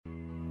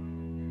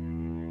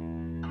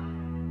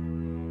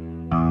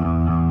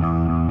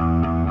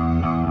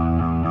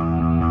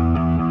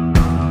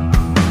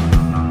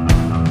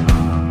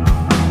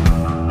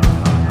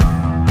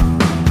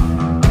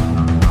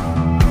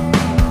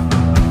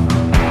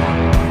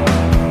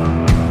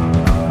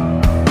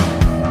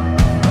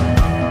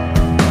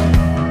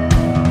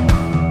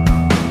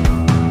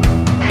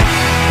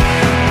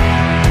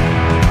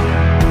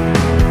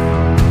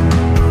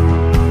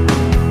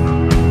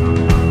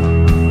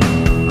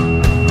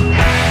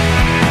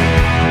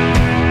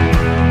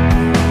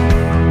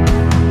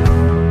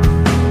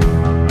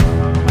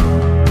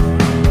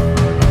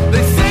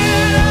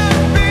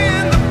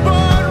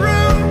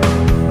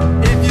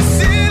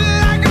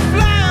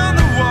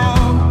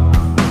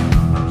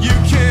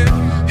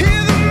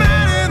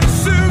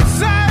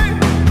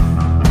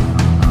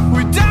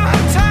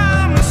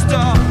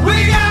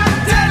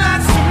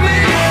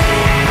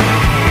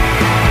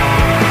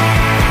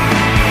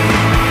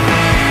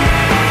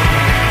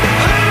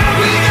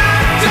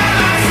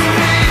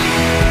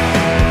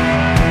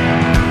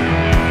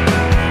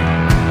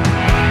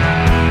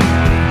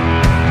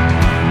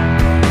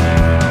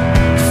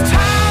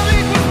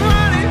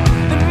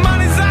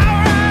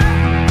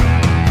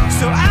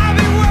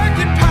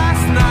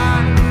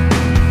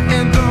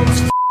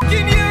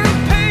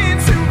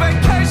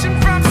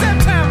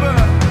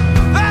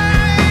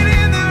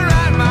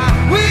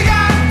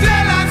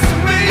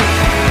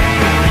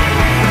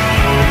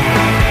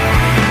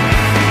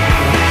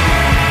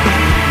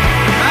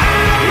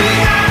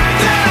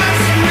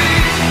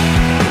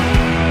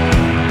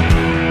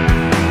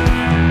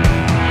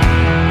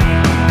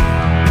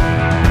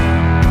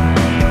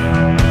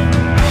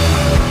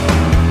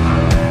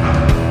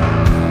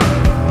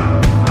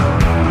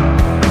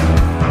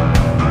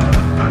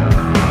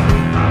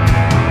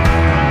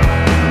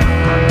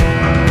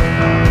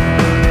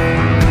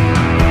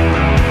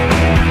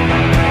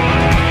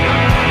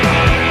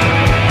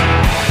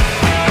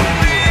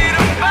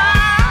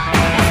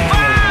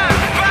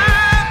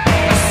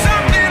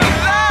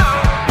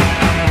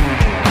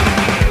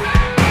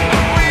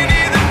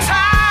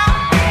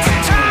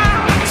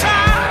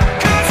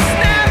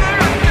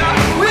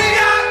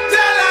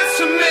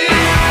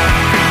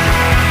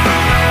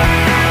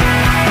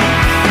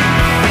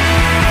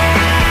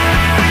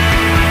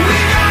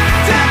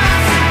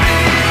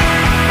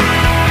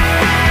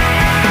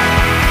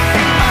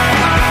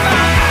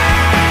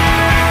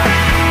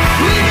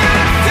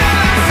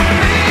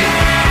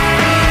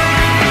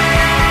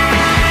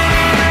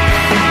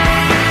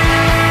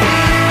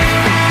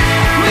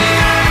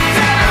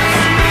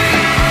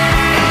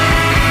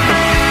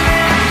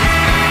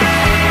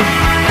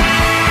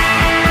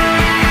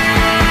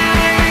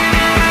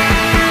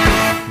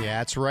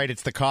That's right.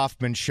 It's the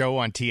Kaufman Show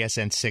on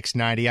TSN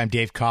 690. I'm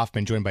Dave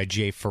Kaufman, joined by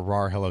Jay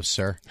Farrar. Hello,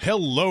 sir.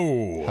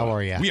 Hello. How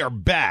are you? We are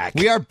back.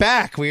 We are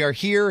back. We are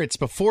here. It's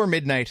before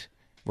midnight.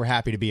 We're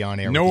happy to be on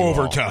air. No with you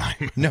overtime.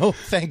 All. No,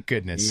 thank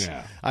goodness.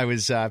 Yeah. I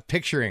was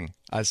picturing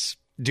us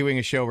doing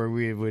a show where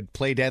we would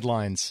play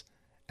deadlines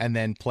and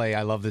then play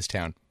I Love This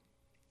Town.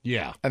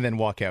 Yeah. And then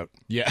walk out.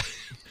 Yeah.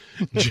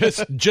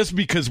 just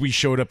because we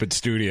showed up at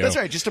studio. That's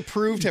right. Just to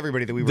prove to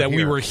everybody that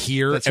we were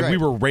here. That's and we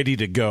were ready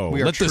to go.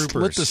 We are troopers.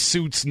 Let the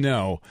suits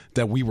know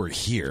that we were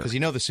here. Because you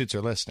know the suits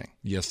are listening.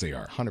 Yes, they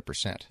are.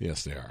 100%.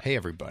 Yes, they are. Hey,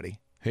 everybody.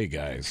 Hey,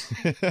 guys.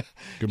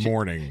 Good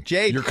morning.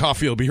 Jay. Your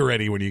coffee will be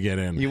ready when you get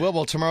in. You will.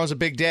 Well, tomorrow's a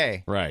big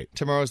day. Right.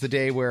 Tomorrow's the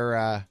day where...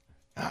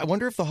 I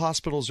wonder if the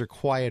hospitals are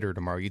quieter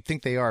tomorrow. You'd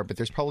think they are, but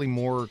there's probably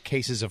more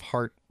cases of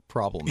heart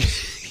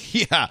problems.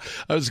 Yeah,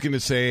 I was going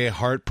to say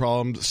heart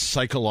problems,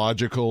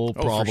 psychological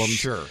problems.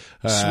 For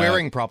sure.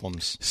 Swearing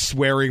problems,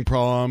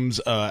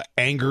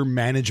 anger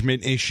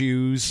management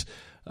issues.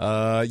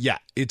 Yeah,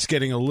 it's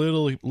getting a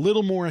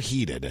little more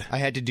heated. I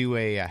had to do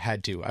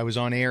I was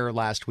on air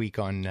last week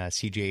on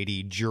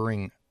CJ80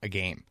 during a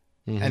game,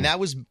 and that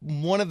was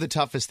one of the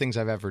toughest things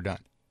I've ever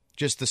done.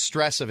 Just the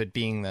stress of it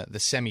being the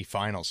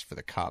semifinals for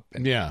the Cup.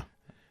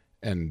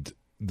 And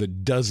the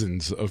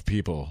dozens of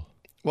people.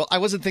 Well, I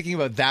wasn't thinking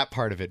about that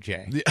part of it,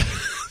 Jay.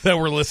 That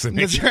were listening.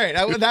 That's right.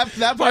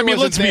 That part. I mean,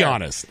 let's be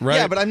honest, right?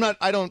 Yeah, but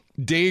I don't.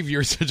 Dave,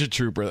 you're such a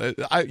trooper.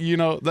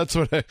 That's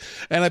what.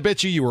 And I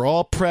bet you were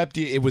all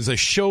prepped. It was a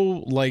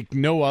show like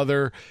no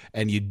other,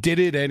 and you did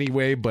it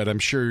anyway. But I'm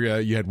sure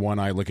you had one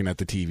eye looking at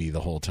the TV the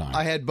whole time.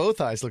 I had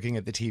both eyes looking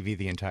at the TV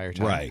the entire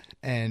time. Right.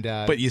 And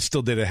but you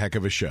still did a heck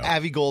of a show.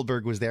 Avi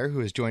Goldberg was there, who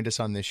has joined us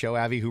on this show.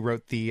 Avi, who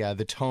wrote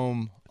the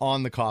tome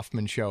on the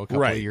Kaufman Show a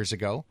couple of years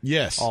ago.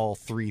 Yes. All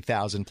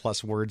 3,000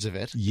 plus words of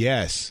it.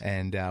 Yes.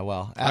 And,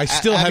 I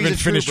still haven't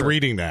finished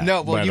reading that.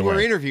 No, well, you were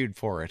interviewed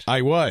for it.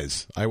 I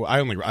was. I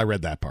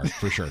read that part,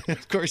 for sure.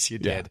 Of course you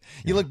did.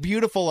 Yeah. You look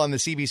beautiful on the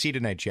CBC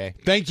tonight, Jay.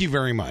 Thank you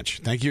very much.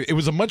 Thank you. It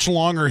was a much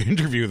longer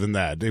interview than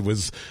that. It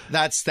was...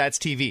 That's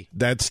TV.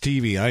 That's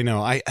TV, I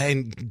know.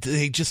 And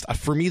they just,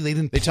 for me, they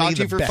didn't play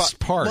the best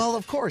part. Well,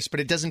 of course,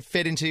 but it doesn't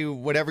fit into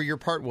whatever your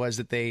part was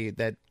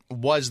that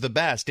was the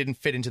best, didn't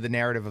fit into the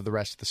narrative of the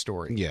rest of the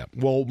story. Yeah.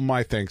 Well,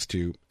 my thanks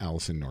to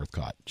Allison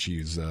Northcott.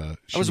 She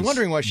I was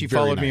wondering why she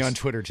followed me nice. on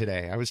Twitter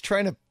today. I was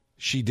trying to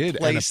She did,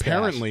 and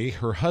apparently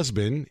her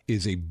husband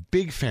is a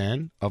big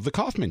fan of the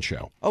Kaufman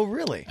show. Oh,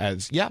 really?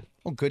 Yeah.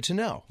 Oh, good to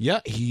know.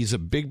 Yeah, he's a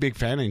big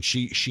fan, and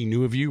she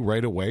knew of you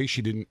right away.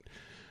 She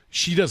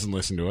doesn't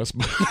listen to us,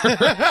 but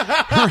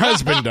her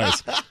husband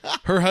does.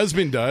 Her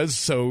husband does.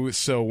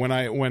 So when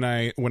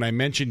I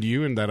mentioned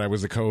you and that I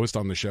was a co-host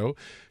on the show,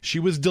 she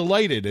was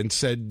delighted and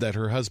said that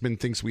her husband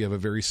thinks we have a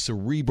very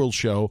cerebral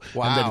show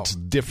and that it's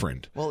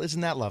different. Well,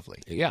 isn't that lovely?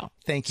 Yeah.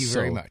 Thank you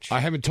very much. I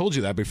haven't told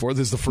you that before.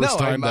 This is the first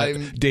time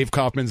that Dave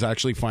Kaufman's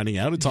actually finding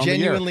out. It's on the air.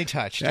 Genuinely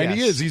touched. And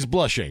he is. He's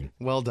blushing.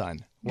 Well done.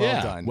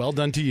 Well done. Well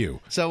done to you.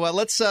 So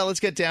let's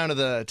get down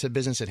to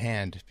business at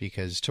hand,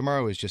 because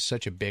tomorrow is just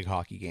such a big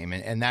hockey game,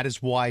 and that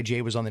is why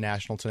Jay was on the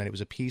National tonight. It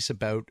was a piece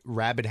about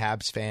rabid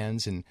Habs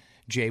fans, and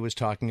Jay was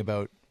talking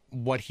about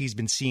what he's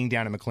been seeing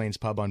down at McLean's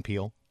Pub on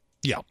Peel.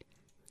 Yeah.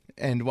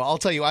 And I'll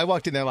tell you, I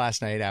walked in there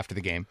last night after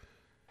the game.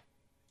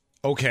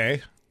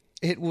 Okay.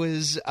 It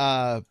was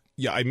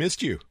yeah, I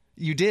missed you.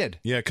 You did.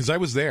 Yeah, because I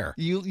was there.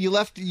 You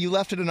left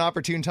at an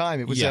opportune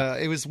time. It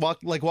was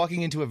like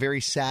walking into a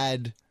very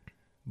sad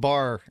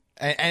bar,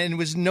 and it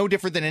was no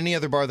different than any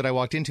other bar that I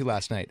walked into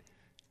last night.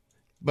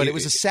 But it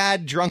was a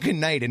sad, drunken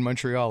night in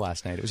Montreal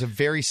last night. It was a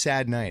very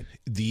sad night.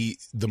 The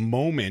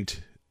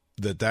moment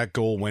that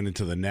goal went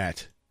into the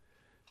net,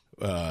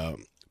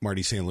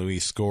 Marty St. Louis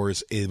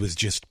scores, it was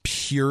just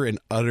pure and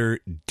utter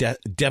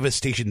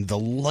devastation. The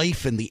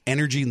life and the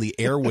energy in the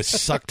air was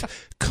sucked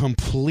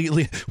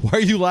completely. Why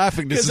are you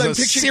laughing? This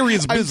is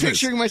serious business. I'm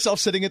picturing myself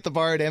sitting at the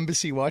bar at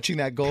Embassy watching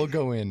that goal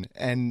go in,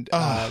 and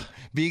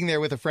being there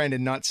with a friend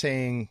and not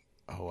saying,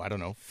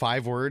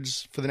 5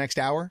 words for the next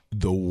hour.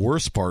 The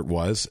worst part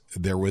was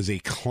there was a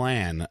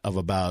clan of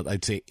about,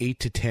 I'd say, 8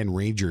 to 10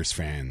 Rangers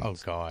fans. Oh,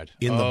 God.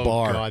 In the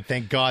bar. God.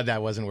 Thank God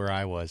that wasn't where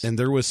I was. And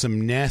there was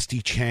some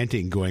nasty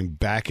chanting going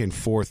back and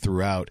forth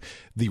throughout.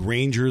 The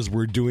Rangers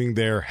were doing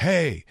their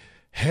hey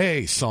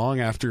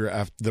song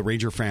after the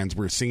Ranger fans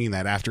were singing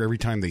that after every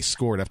time they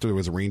scored, after there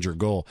was a Ranger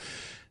goal.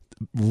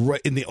 Right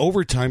in the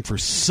overtime, for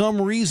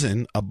some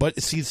reason, but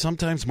see,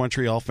 sometimes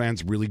Montreal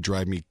fans really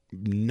drive me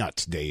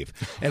nuts, Dave.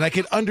 And I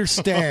can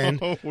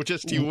understand.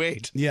 Just you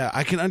wait. Yeah,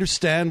 I can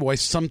understand why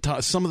some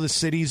of the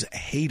cities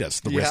hate us,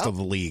 the rest of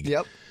the league.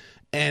 Yep.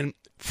 And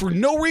for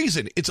no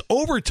reason, it's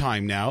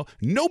overtime now.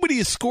 Nobody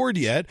has scored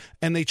yet,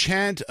 and they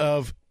chant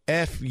of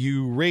 "F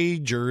you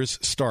Rangers"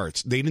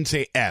 starts. They didn't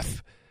say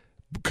F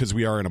because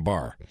we are in a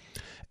bar.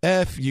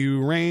 F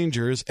you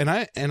Rangers, and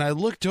I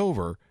looked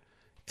over,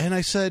 and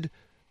I said,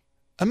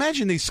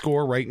 imagine they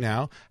score right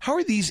now. How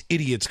are these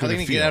idiots going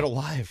to feel? Get out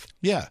alive.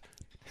 Yeah.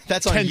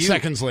 That's on 10 you.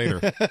 seconds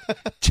later.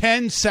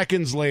 10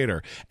 seconds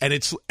later. And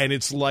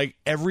it's like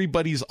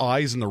everybody's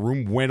eyes in the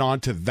room went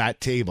onto that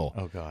table.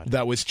 Oh, God.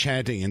 That was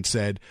chanting and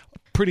said,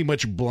 pretty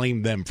much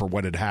blamed them for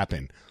what had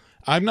happened.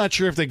 I'm not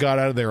sure if they got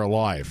out of there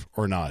alive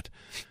or not.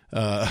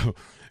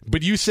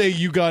 But you say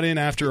you got in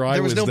after I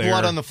was there. There was no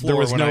blood on the floor.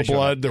 There was no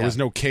blood. There was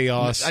no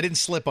chaos. I didn't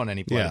slip on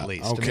any blood, at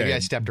least. Okay. Maybe I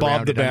stepped Bob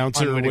around the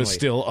bouncer was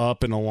still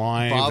up and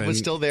alive. Bob was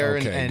still there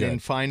and good. in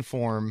fine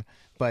form.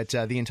 But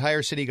the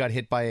entire city got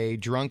hit by a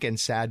drunk and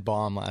sad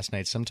bomb last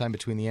night, sometime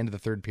between the end of the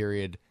third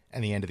period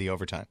and the end of the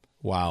overtime.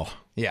 Wow.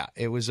 Yeah,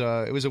 it was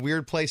a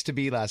weird place to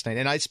be last night.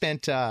 And I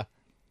spent,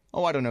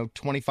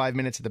 25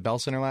 minutes at the Bell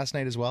Center last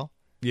night as well.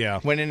 Yeah.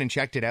 Went in and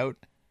checked it out.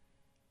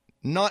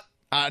 Not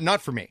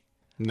for me.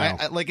 No.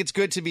 It's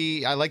good to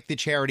be. I like the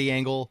charity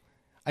angle.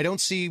 I don't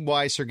see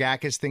why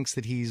Sergakis thinks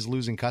that he's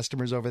losing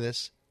customers over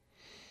this.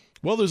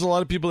 Well, there's a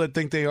lot of people that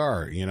think they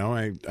are. You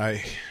know,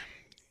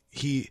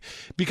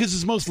 because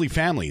it's mostly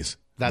families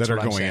that are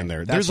going in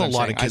there. There's a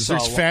lot of kids.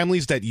 There's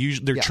families that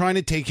they're trying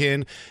to take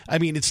in. I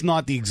mean, it's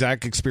not the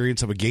exact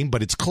experience of a game,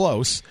 but it's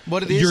close.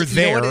 What it is, you're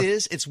there. You know what it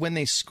is? It's when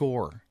they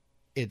score.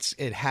 It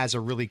has a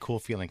really cool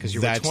feeling because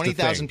you're with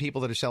 20,000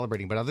 people that are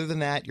celebrating. But other than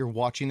that, you're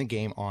watching the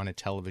game on a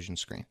television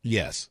screen.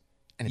 Yes.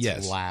 And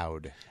it's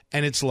loud.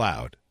 And it's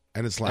loud.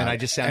 And I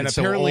just sounded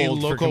apparently so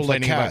old for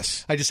complaining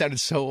about. I just sounded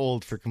so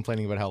old for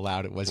complaining about how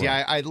loud it was.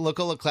 Right. Yeah,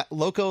 Loco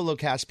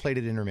Locas played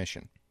at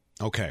intermission.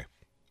 Okay.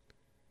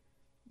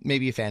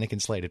 Maybe if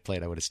Anakin Slade had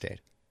played, I would have stayed.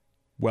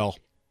 Well,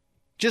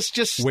 just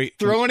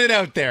throwing it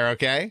out there,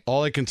 okay?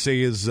 All I can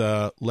say is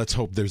let's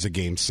hope there's a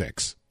game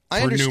 6.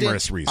 For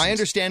numerous reasons. I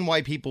understand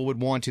why people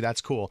would want to. That's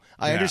cool.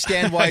 I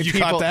understand why you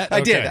people. Got that?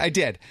 Okay. I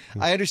did.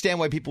 I understand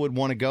why people would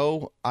want to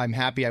go. I'm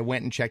happy I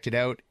went and checked it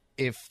out.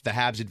 If the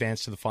Habs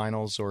advance to the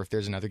finals or if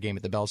there's another game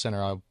at the Bell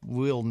Center, I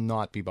will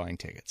not be buying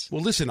tickets.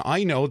 Well, listen,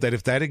 I know that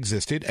if that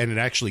existed, and it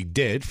actually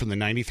did from the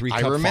 93 Cup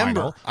final. I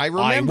remember.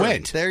 I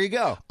went. There you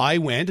go. I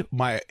went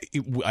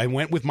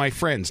with my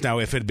friends. Now,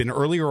 if it had been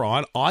earlier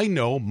on, I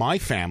know my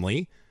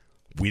family,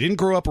 we didn't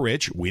grow up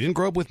rich. We didn't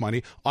grow up with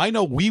money. I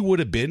know we would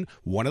have been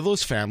one of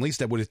those families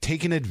that would have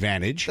taken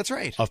advantage That's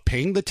right. of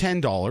paying the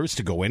 $10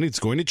 to go in. It's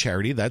going to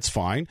charity. That's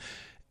fine.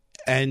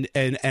 And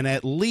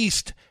at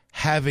least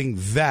having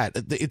that.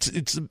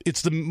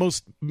 It's the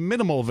most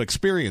minimal of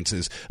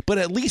experiences, but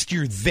at least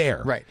you're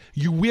there. Right.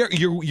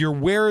 You're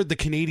where the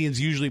Canadians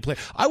usually play.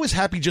 I was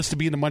happy just to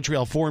be in the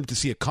Montreal Forum to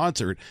see a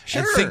concert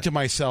and think to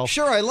myself,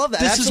 sure, I love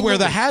that. This is where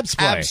the Habs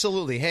play.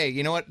 Absolutely. Hey,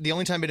 you know what? The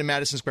only time I've been to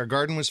Madison Square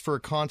Garden was for a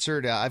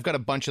concert. I've got a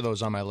bunch of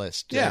those on my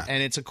list. Yeah.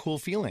 And it's a cool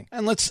feeling.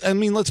 And let's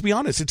be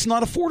honest, it's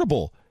not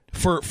affordable.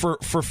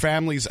 For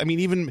families, I mean,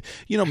 even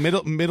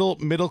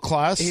middle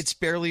class, it's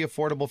barely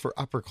affordable for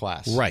upper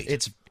class. Right,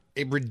 it's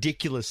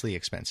ridiculously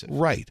expensive.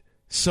 Right.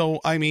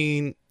 So I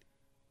mean,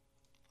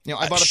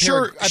 I bought a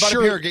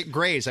pair of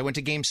Grays. I went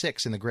to Game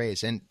 6 in the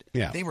Grays, and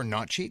they were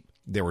not cheap.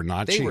 They were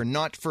not. They were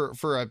not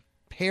for a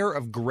pair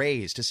of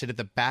Grays to sit at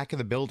the back of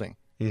the building.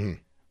 Mm-hmm.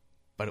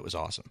 But it was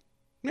awesome.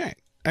 Yeah,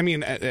 I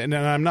mean, and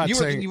I'm not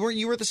saying you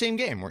were at the same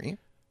game, weren't you?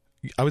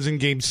 I was in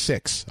Game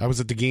 6. I was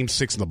at the Game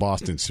 6 in the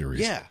Boston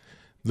series. Yeah.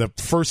 The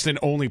first and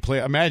only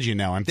play. Imagine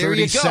now, I'm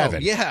 37.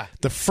 There you go. Yeah.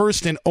 The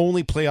first and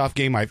only playoff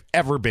game I've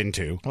ever been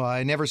to. Well,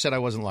 I never said I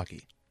wasn't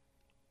lucky.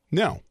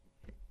 No.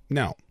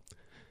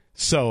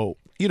 So,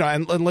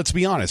 and let's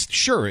be honest.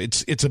 Sure,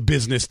 it's a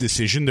business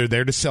decision. They're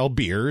there to sell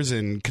beers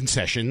and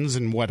concessions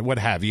and what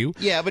have you.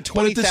 Yeah, but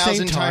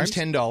 20,000 times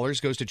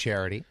 $10 goes to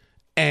charity.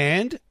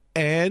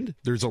 And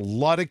there's a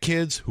lot of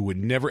kids who would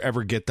never,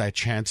 ever get that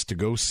chance to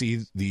go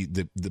see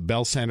the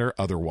Bell Center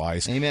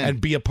otherwise. Amen. And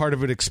be a part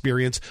of an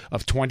experience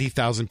of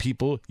 20,000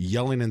 people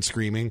yelling and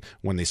screaming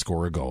when they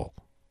score a goal.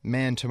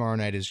 Man, tomorrow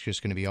night is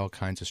just going to be all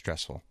kinds of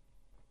stressful.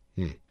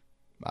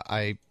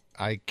 I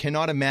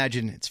cannot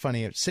imagine. It's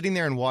funny, sitting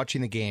there and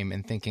watching the game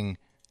and thinking,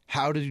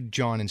 how did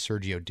John and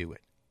Sergio do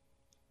it?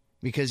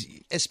 Because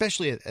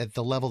especially at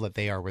the level that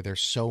they are, where they're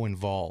so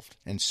involved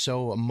and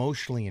so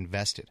emotionally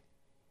invested.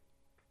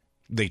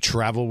 They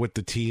travel with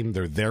the team.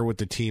 They're there with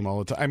the team all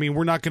the time. I mean,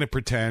 we're not going to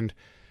pretend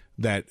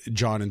that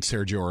John and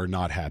Sergio are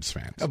not Habs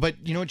fans.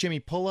 But you know what, Jimmy?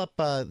 Pull up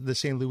the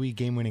St. Louis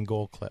game-winning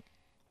goal clip,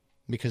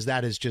 because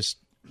that is just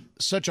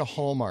such a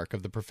hallmark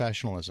of the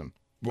professionalism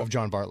of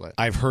John Bartlett.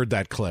 I've heard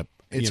that clip.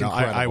 It's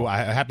incredible.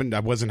 I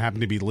wasn't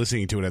happened to be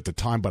listening to it at the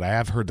time, but I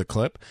have heard the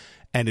clip,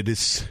 and it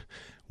is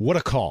what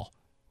a call.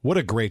 What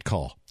a great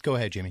call. Go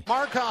ahead, Jimmy.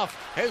 Markov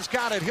has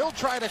got it. He'll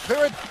try to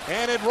clear it,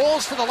 and it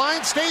rolls to the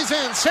line, stays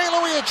in. St.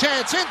 Louis a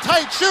chance, in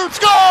tight, shoots,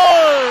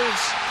 scores!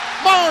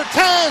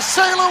 Martin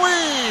St.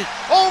 Louis,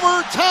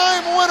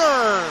 overtime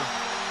winner.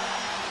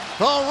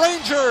 The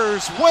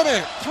Rangers win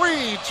it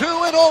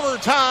 3-2 in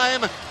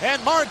overtime,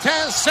 and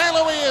Martin St.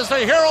 Louis is the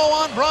hero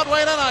on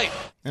Broadway tonight.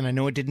 And I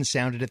know it didn't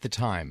sound it at the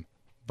time,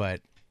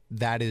 but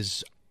that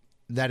is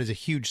a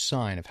huge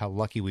sign of how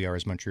lucky we are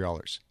as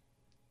Montrealers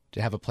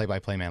to have a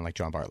play-by-play man like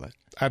John Bartlett.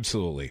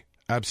 Absolutely.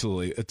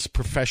 It's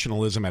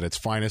professionalism at its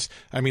finest.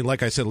 I mean,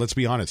 like I said, let's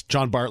be honest.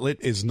 John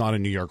Bartlett is not a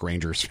New York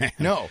Rangers fan.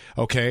 No.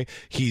 Okay?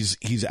 He's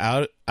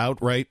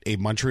outright a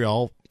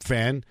Montreal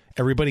fan.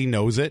 Everybody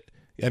knows it.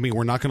 I mean,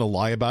 we're not going to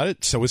lie about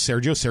it. So is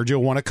Sergio. Sergio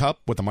won a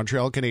cup with the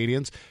Montreal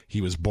Canadiens. He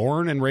was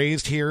born and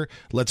raised here.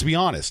 Let's be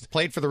honest.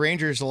 Played for the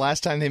Rangers the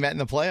last time they met in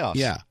the playoffs.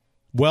 Yeah.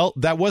 Well,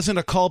 that wasn't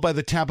a call by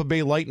the Tampa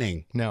Bay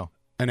Lightning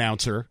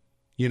announcer.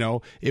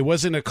 It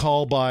wasn't a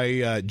call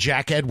by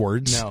Jack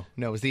Edwards.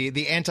 No, it was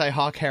the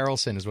anti-Hawk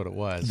Harrelson is what it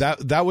was.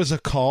 That was a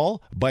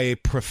call by a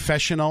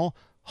professional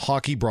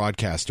hockey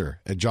broadcaster,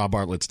 and John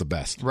Bartlett's the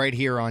best. Right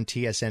here on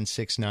TSN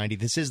 690.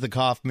 This is the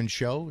Kaufman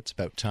Show. It's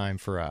about time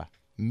for a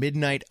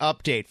midnight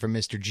update from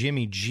Mr.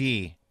 Jimmy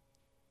G.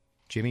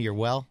 Jimmy, you're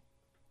well?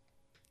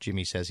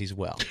 Jimmy says he's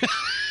well.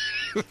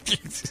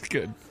 It's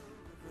good.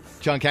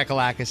 John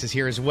Kakalakis is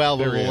here as well.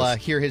 We'll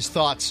hear his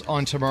thoughts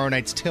on tomorrow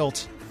night's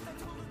tilt,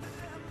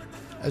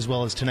 as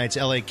well as tonight's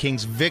LA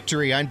Kings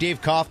victory. I'm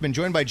Dave Kaufman,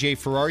 joined by Jay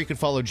Farrar. You can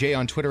follow Jay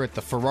on Twitter at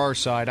the Farrar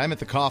Side. I'm at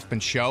the Kaufman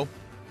Show.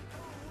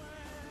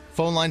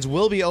 Phone lines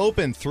will be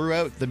open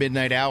throughout the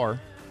midnight hour.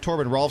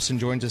 Torben Rolfson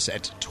joins us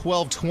at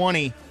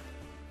 12:20.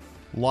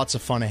 Lots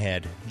of fun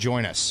ahead.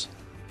 Join us.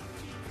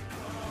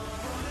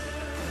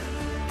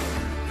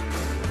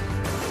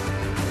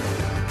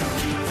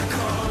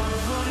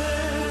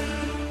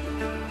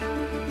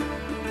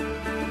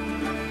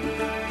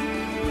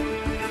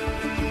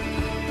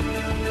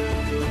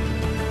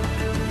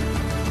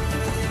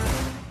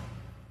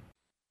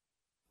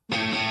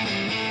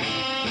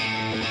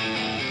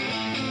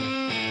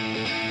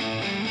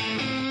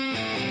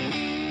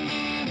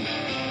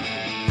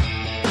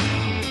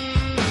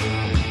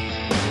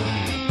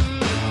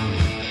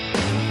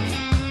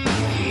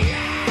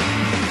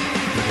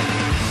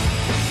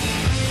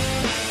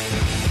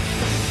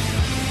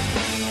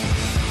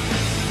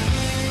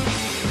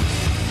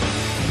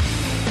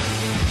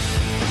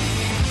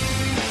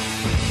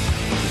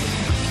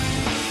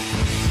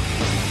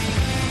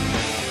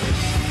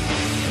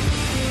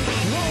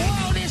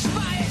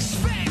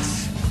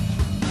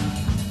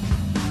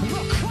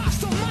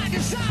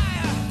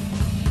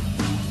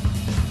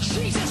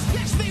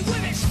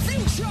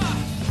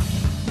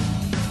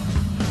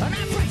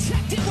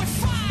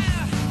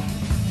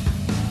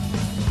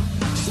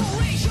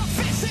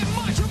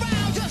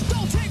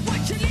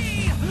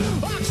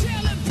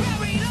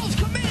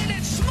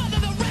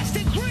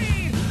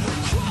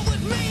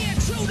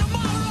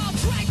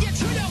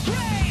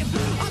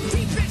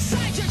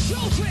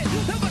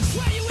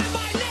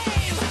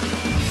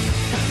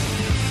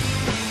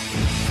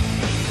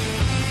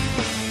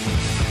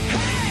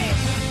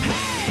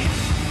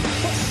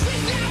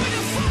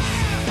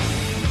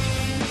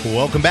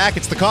 Welcome back.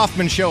 It's the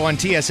Kaufman Show on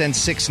TSN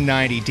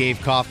 690.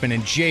 Dave Kaufman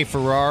and Jay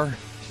Farrar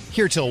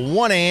here till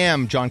 1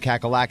 a.m. John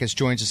Kakalakis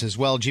joins us as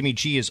well. Jimmy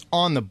G is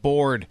on the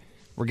board.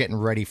 We're getting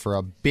ready for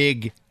a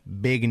big,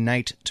 big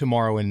night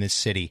tomorrow in this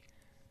city.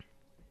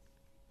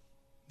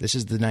 This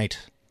is the night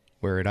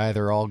where it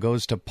either all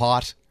goes to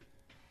pot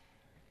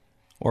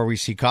or we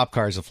see cop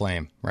cars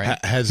aflame,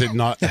 right? Has it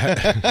not?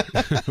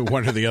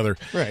 One or the other.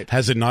 Right.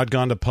 Has it not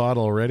gone to pot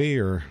already?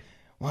 Or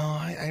Well,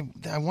 I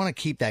want to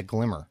keep that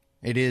glimmer.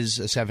 It is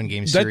a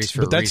 7-game series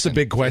for a reason. But that's the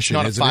big question.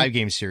 It's not a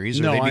 5-game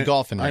series, or No, they'd be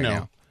golfing right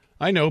now.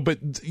 I know, but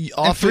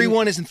often, and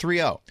 3-1 isn't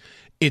 3-0.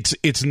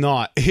 It's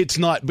not. It's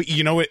not. But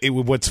you know what?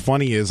 What's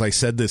funny is I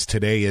said this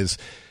today is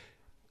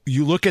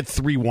you look at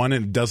 3-1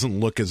 and it doesn't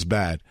look as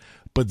bad.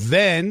 But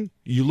then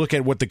you look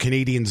at what the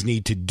Canadians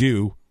need to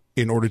do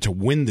in order to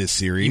win this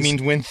series. You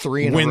mean win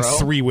 3 in a row? Win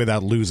 3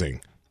 without losing.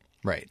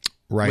 Right.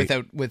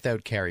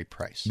 Without Carey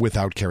Price.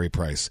 Without Carey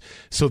Price.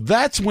 So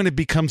that's when it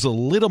becomes a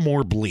little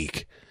more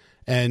bleak.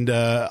 And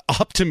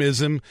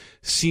optimism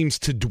seems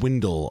to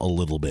dwindle a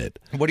little bit.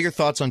 What are your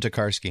thoughts on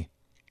Tokarski?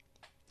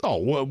 Oh,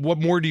 what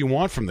more do you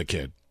want from the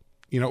kid?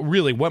 You know,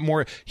 really, what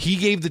more? He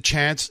gave the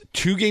chance,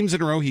 2 games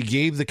in a row, he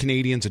gave the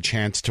Canadians a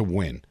chance to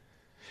win.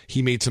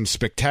 He made some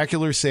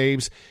spectacular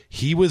saves.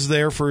 He was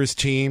there for his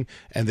team,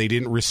 and they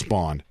didn't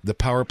respond. The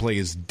power play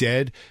is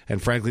dead,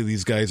 and frankly,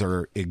 these guys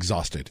are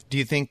exhausted. Do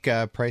you think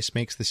Price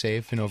makes the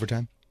save in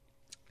overtime?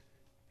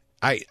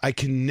 I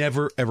can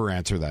never, ever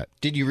answer that.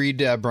 Did you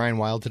read Brian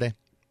Wilde today?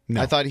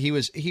 No. I thought he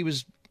was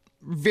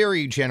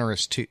very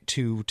generous to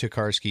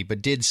Tokarski,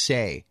 but did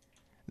say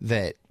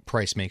that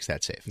Price makes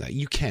that save. No,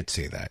 you can't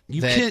say that.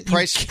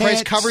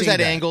 Price covers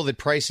that angle, that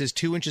Price is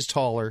 2 inches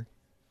taller.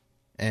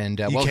 And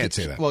you can't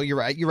say that. Well, you're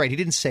right. You're right. He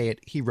didn't say it.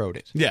 He wrote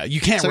it. Yeah,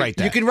 you can't write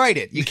that. You can write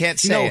it. You can't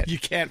say it. No, you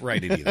can't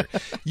write it either.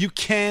 You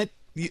can't.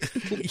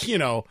 You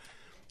know,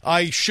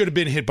 I should have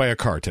been hit by a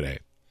car today.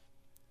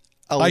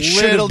 A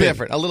little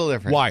different.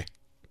 Why?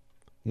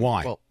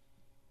 Well,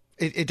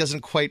 it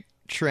doesn't quite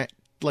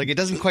it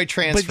doesn't quite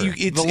transfer. But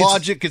the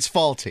logic is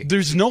faulty.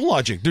 There's no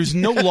logic.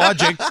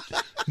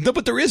 No,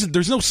 but there isn't.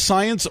 There's no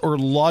science or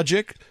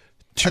logic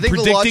to I think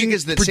the logic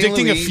is that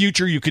predicting a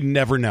future you can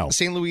never know.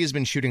 St. Louis has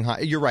been shooting high.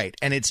 You're right,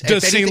 and it's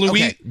Does St.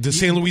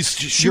 Louis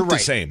shoot the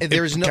same?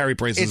 There's no Carey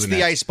Price It's is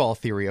the ice ball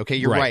theory. Okay,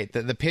 you're right.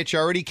 The pitch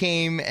already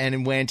came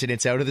and went, and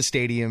it's out of the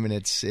stadium, and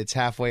it's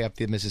halfway up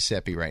the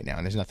Mississippi right now,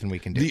 and there's nothing we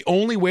can do. The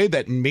only way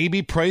that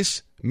maybe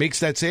Price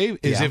makes that save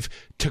is if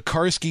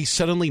Tokarski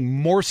suddenly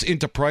morphs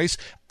into Price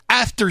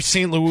after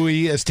St.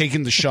 Louis has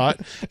taken the shot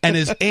and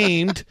is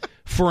aimed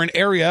for an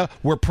area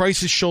where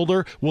Price's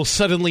shoulder will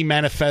suddenly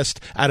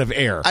manifest out of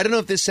air. I don't know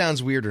if this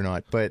sounds weird or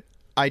not, but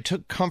I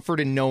took comfort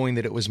in knowing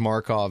that it was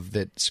Markov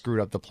that screwed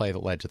up the play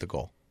that led to the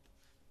goal.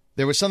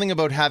 There was something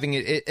about having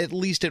it, at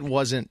least it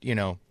wasn't,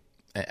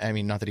 I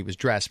mean, not that he was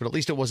dressed, but at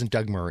least it wasn't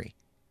Doug Murray.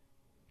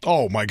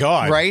 Oh, my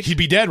God. Right? He'd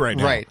be dead right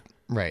now.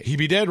 Right. He'd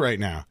be dead right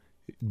now.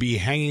 Be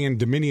hanging in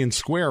Dominion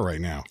Square right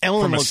now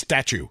from a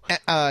statue.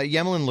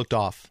 Yemelin looked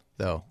off,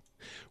 though.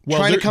 Well,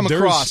 trying to come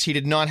across, he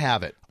did not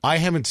have it. I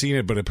haven't seen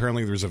it, but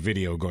apparently there's a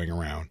video going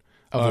around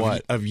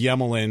of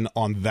Yemelin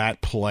on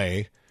that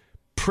play.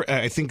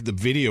 I think the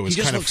video is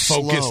kind of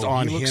focused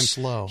on him.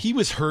 Slow. He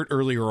was hurt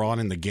earlier on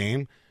in the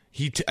game.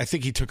 I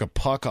think he took a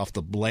puck off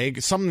the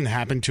leg. Something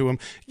happened to him.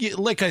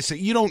 Like I said,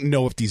 you don't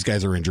know if these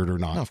guys are injured or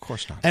not. No, of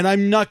course not. And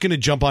I'm not going to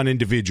jump on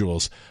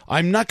individuals.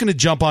 I'm not going to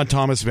jump on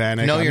Thomas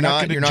Vanek. No, you're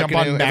not. Going to jump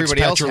on Max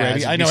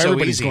Pacioretty. I know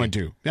everybody's going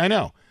to. I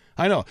know.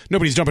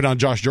 Nobody's jumping on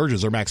Josh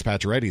Georges or Max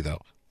Pacioretty, though.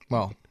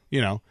 Well,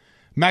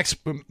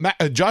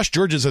 Josh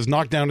Georges has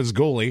knocked down his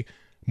goalie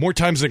more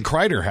times than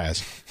Kreider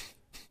has.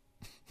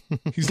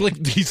 He's like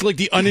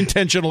the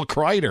unintentional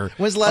Kreider.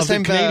 When's the last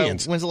time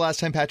Canadians? When's the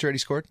last time Pacioretty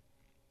scored?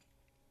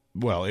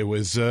 Well, it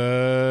was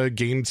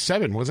Game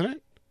 7, wasn't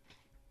it?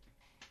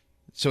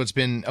 So it's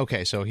been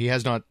okay. So he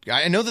has not.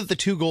 I know that the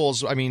 2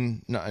 goals. I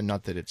mean,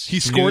 not that it's he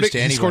scored it.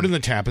 He scored in the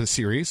Tampa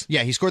series.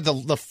 Yeah, he scored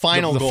the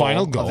final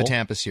goal of the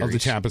Tampa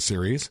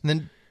series.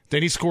 And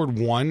then he scored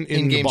 1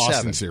 in the Game Boston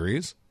 7.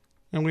 series,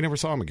 and we never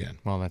saw him again.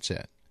 Well, that's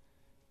it.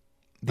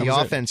 The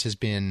offense has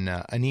been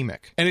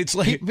anemic. And it's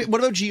like... What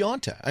about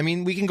Gionta? I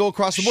mean, we can go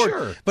across the board.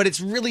 Sure. But it's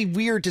really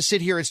weird to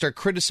sit here and start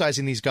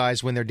criticizing these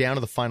guys when they're down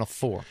to the final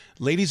 4.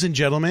 Ladies and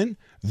gentlemen,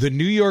 the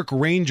New York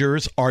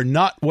Rangers are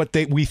not what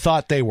we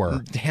thought they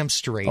were. Damn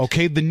straight.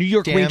 Okay? The New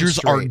York Rangers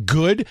are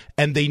good,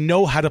 and they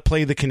know how to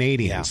play the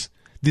Canadians.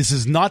 Yeah. This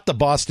is not the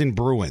Boston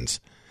Bruins.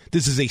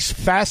 This is a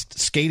fast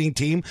skating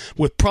team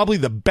with probably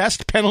the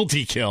best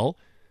penalty kill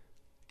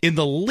in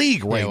the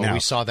league right now. We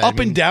saw that. Up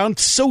and down,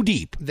 so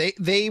deep.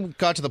 They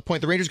got to the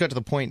point, the Rangers got to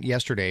the point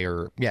yesterday,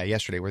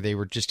 where they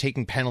were just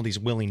taking penalties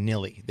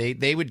willy-nilly.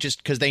 They would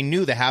just, because they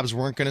knew the Habs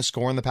weren't going to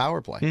score in the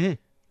power play. Mm-hmm.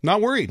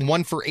 Not worried.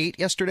 1 for 8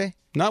 yesterday.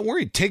 Not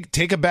worried. Take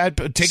a 7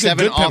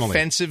 good penalty.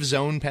 Offensive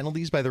zone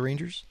penalties by the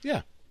Rangers.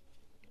 Yeah.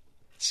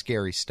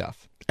 Scary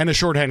stuff. And a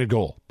shorthanded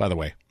goal, by the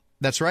way.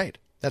 That's right.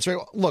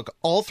 Look,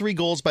 all 3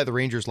 goals by the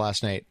Rangers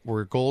last night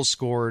were goals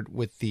scored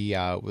with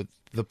the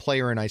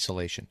player in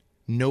isolation.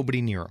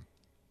 Nobody near him.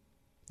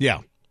 Yeah.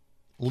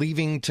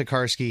 leaving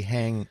Tokarski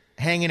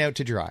hanging out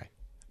to dry.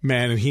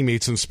 Man, and he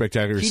made some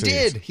spectacular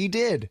saves. He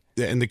did.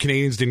 And the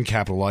Canadians didn't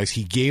capitalize.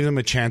 He gave them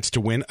a chance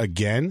to win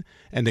again,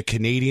 and the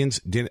Canadians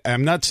didn't.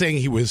 I'm not saying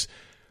he was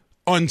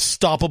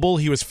unstoppable.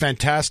 He was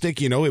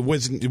fantastic. It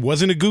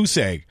wasn't a goose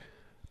egg,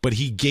 but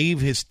he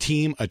gave his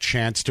team a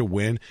chance to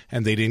win,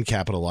 and they didn't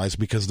capitalize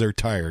because they're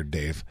tired,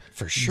 Dave.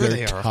 For sure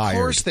they are. Of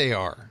course they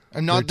are.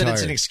 And not that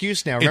it's an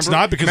excuse now. It's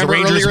not because the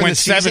Rangers went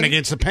 7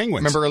 against the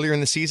Penguins. Remember earlier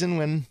in the season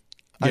when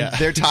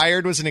they're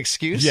tired was an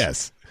excuse?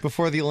 Yes.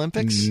 Before the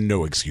Olympics?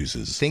 No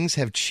excuses. Things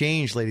have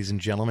changed, ladies and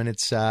gentlemen.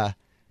 It's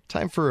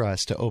time for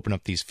us to open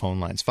up these phone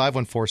lines.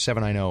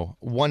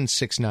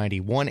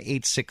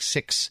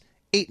 514-790-1690,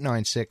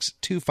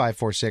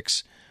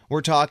 1-866-896-2546.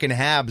 We're talking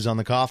Habs on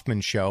the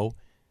Kaufman Show.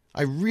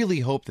 I really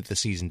hope that the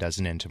season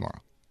doesn't end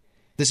tomorrow.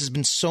 This has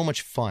been so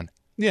much fun.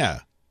 Yeah.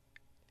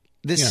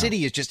 This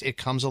city is just, it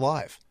comes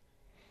alive.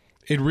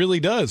 It really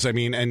does. I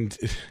mean, and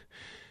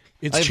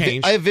it's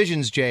changed. I have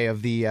visions, Jay,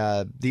 of the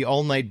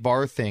all-night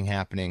bar thing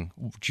happening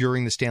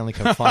during the Stanley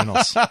Cup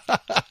Finals.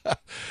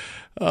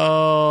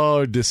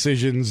 Oh,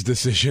 decisions,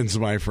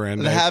 my friend.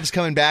 The Habs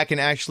coming back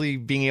and actually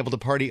being able to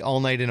party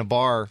all night in a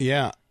bar.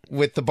 Yeah.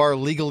 With the bar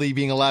legally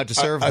being allowed to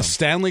serve them. A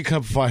Stanley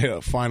Cup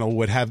final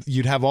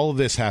you'd have all of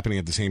this happening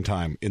at the same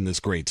time in this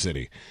great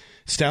city.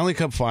 Stanley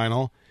Cup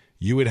final,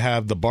 you would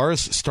have the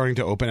bars starting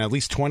to open, at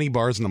least 20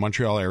 bars in the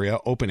Montreal area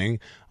opening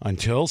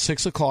until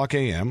 6 o'clock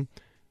a.m.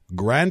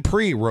 Grand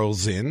Prix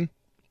rolls in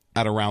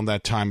at around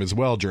that time as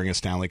well during a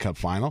Stanley Cup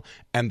final,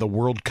 and the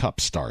World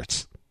Cup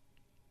starts.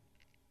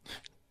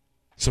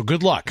 So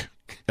good luck,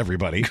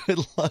 everybody. Good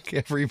luck,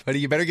 everybody.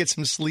 You better get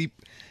some sleep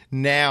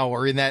now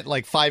or in that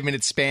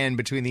 5-minute span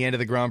between the end of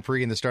the Grand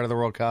Prix and the start of the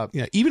World Cup.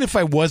 Yeah, even if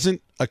I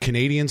wasn't a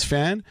Canadians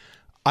fan,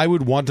 I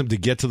would want them to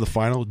get to the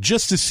final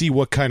just to see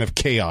what kind of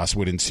chaos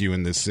would ensue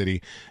in this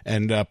city.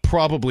 And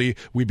probably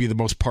we'd be the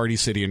most party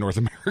city in North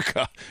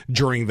America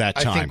during that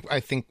time. I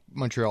think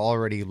Montreal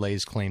already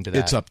lays claim to that.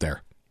 It's up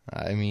there.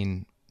 I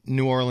mean,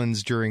 New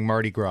Orleans during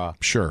Mardi Gras.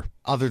 Sure.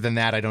 Other than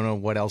that, I don't know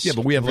what else. Yeah,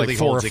 but we have really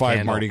 4 or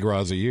 5 Mardi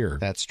Gras a year.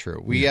 That's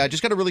true. We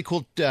just got a really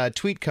cool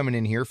tweet coming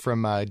in here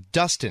from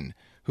Dustin,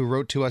 who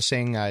wrote to us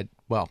saying, okay,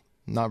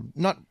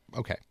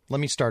 let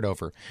me start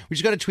over. We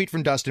just got a tweet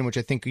from Dustin, which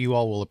I think you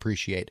all will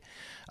appreciate.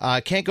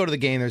 Can't go to the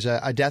game. There's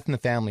a death in the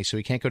family, so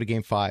he can't go to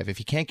Game 5. If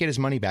he can't get his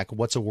money back,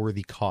 what's a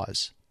worthy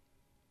cause?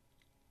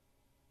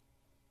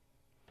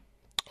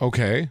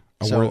 Okay.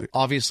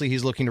 Obviously,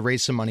 he's looking to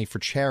raise some money for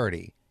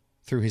charity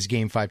through his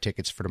Game 5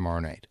 tickets for tomorrow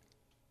night.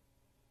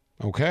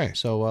 Okay.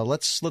 So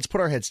let's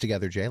put our heads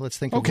together, Jay. Let's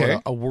think of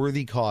a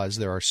worthy cause.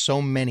 There are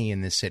so many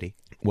in this city.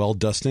 Well,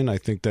 Dustin, I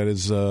think that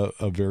is a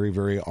very,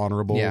 very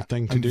honourable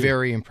thing to do. I'm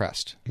very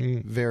impressed.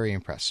 Very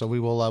impressed. So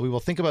we will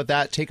think about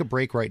that. Take a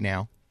break right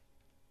now.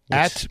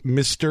 At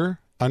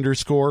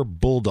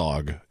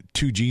Mr_Bulldog.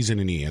 2 G's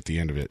and an E at the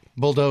end of it.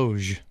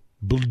 Bulldoge.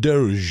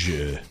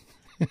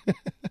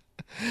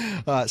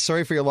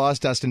 Sorry for your loss,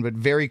 Dustin, but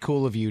very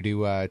cool of you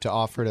to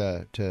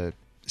offer to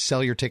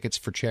sell your tickets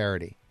for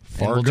charity.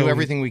 Fargo, we'll do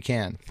everything we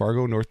can.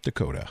 Fargo, North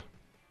Dakota.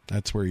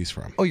 That's where he's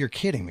from. Oh, you're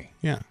kidding me.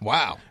 Yeah.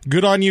 Wow.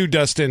 Good on you,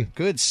 Dustin.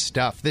 Good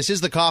stuff. This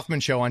is the Kaufman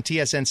Show on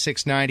TSN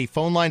 690.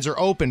 Phone lines are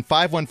open,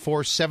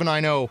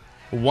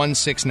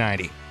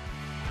 514-790-1690.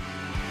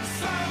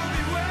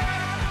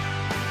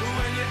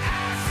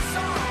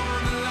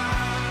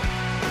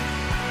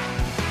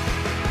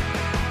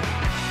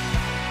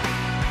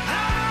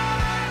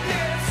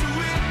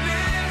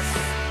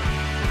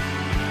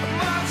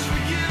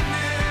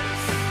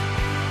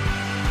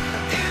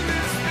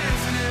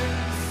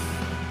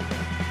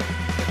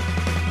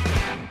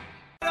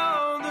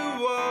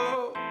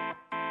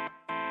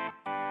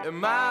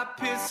 My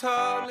piss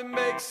hardly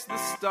makes the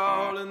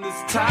stall, and this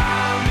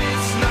time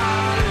it's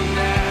not an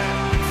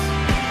act.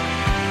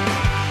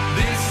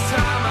 This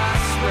time I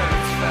swear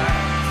it's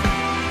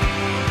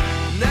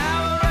fact.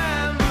 Now I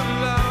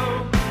ramble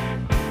on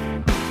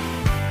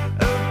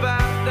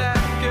about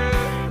that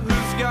girl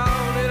who's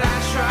gone, and I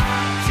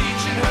tried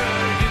teaching her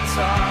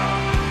guitar.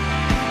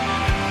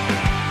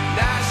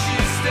 Now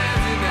she's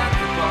standing at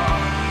the bar.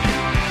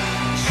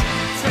 She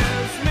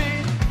tells me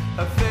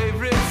her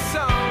favorite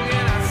song,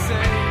 and I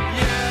say,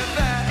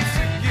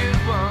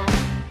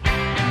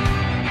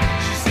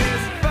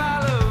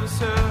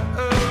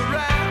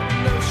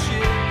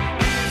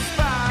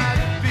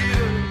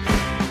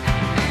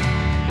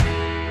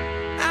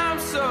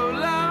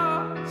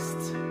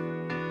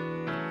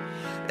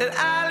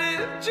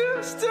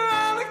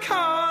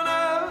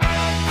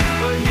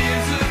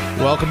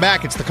 Welcome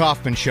back. It's the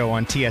Kaufman Show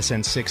on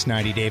TSN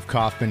 690. Dave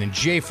Kaufman and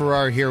Jay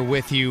Farrar here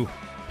with you.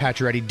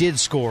 Pacioretty did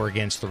score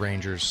against the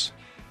Rangers.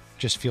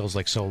 Just feels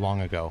like so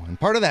long ago. And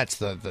part of that's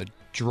the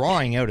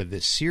drawing out of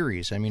this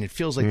series. I mean, it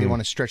feels like they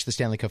want to stretch the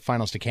Stanley Cup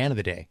Finals to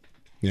Canada Day.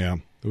 Yeah.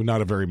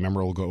 Not a very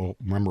memorable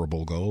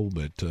goal,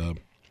 but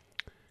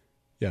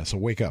yeah, so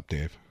wake up,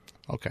 Dave.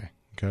 Okay.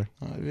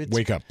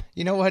 Wake up.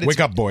 You know what?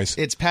 Wake up, boys.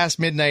 It's past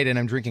midnight and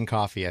I'm drinking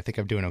coffee. I think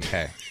I'm doing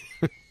okay.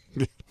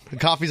 The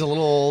coffee's a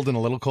little old and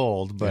a little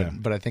cold,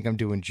 but I think I'm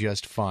doing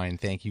just fine.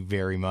 Thank you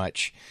very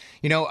much.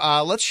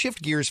 Let's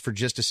shift gears for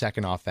just a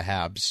second off the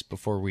Habs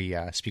before we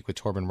speak with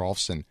Torben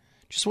Rolfsson.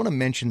 Just want to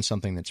mention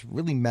something that's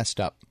really messed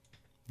up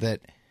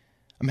that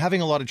I'm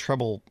having a lot of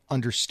trouble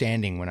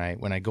understanding when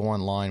I go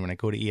online, when I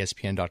go to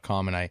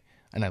ESPN.com and I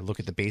look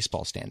at the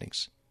baseball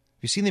standings.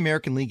 Have you seen the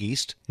American League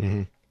East?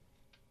 Mm-hmm.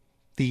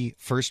 The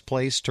first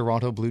place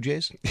Toronto Blue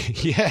Jays?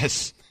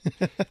 Yes.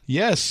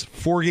 Yes.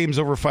 4 games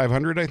over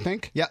 500, I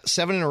think. Yeah,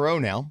 7 in a row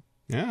now.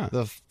 Yeah.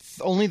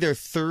 Only their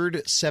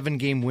third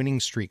 7-game winning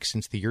streak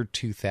since the year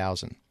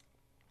 2000.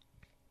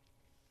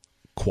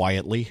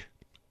 Quietly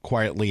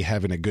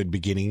having a good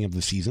beginning of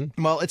the season.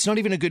 Well, it's not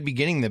even a good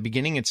beginning. The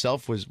beginning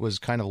itself was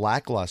kind of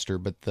lackluster,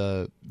 but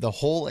the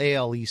whole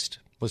AL East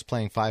was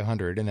playing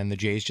 500, and then the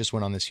Jays just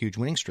went on this huge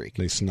winning streak.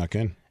 They snuck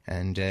in.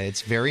 And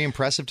it's very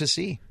impressive to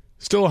see.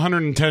 Still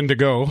 110 to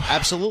go.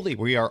 Absolutely.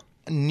 We are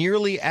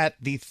nearly at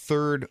the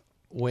third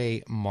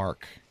way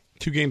mark.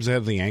 2 games ahead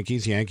of the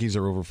Yankees. Yankees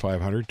are over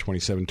 500,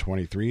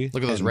 27-23.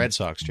 Look at those Red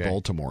Sox, Jay.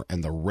 Baltimore.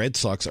 And the Red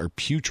Sox are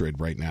putrid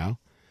right now.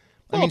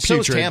 Well, so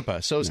is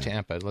Tampa. So is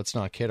Tampa. Let's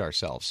not kid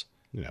ourselves.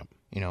 Yeah.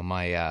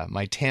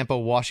 My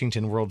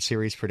Tampa-Washington World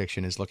Series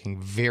prediction is looking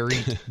very,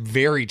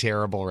 very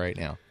terrible right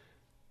now.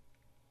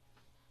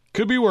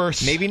 Could be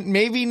worse.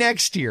 Maybe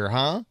next year,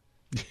 huh?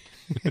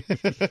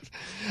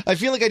 I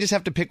feel like I just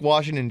have to pick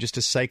Washington just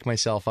to psych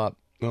myself up.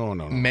 No.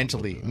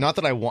 Mentally. Not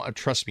that I want,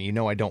 trust me,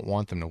 I don't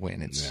want them to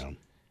win. It's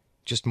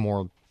just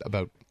more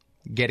about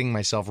getting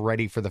myself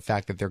ready for the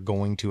fact that they're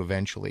going to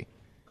eventually.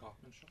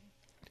 Kaufman show?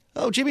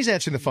 Oh, Jimmy's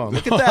answering the phone.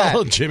 Look at that.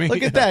 Oh, Jimmy.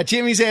 Look at that.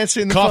 Jimmy's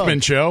answering the phone.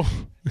 Kaufman show.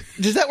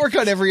 Does that work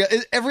on every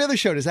other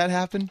show? Does that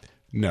happen?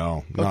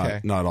 No,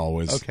 Okay. not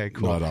always. Okay,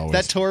 cool. Not always.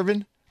 That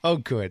Torben? Oh,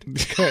 good.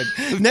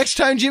 Next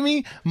time,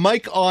 Jimmy,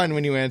 mic on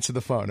when you answer the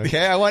phone,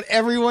 okay? I want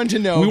everyone to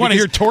know. We want to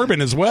hear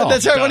Torben as well.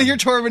 That's right. I want to hear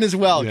Torben as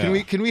well.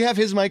 Yeah. Can we have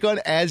his mic on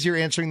as you're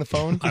answering the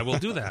phone? I will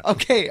do that.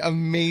 Okay,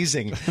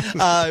 amazing.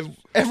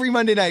 Every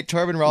Monday night,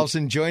 Torben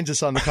Rolfsson joins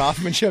us on the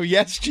Kaufman Show.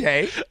 Yes,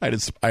 Jay?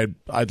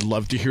 I'd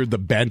love to hear the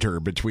banter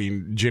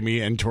between Jimmy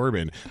and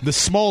Torben. The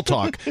small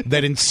talk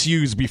that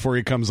ensues before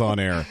he comes on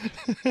air.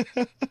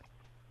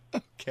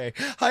 Okay.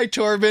 Hi,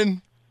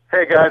 Torben.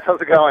 Hey guys, how's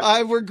it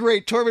going? We're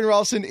great. Torben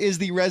Rolfsson is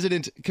the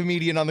resident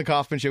comedian on the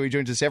Kaufman Show. He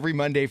joins us every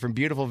Monday from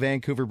beautiful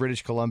Vancouver,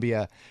 British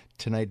Columbia.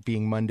 Tonight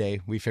being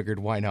Monday, we figured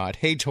why not.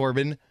 Hey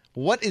Torben,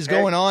 what is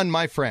going on,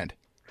 my friend?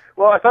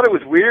 Well, I thought it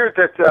was weird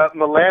that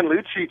Milan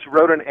Lucic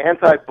wrote an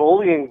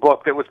anti-bullying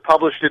book that was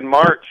published in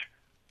March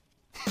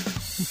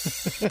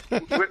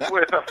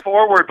with a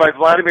foreword by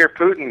Vladimir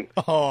Putin.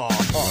 Oh,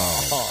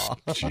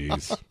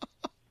 jeez.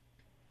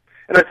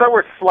 And I saw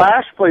where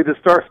Slash played the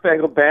Star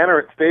Spangled Banner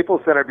at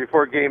Staples Center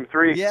before Game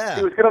 3. Yeah.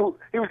 He was gonna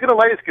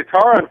light his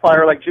guitar on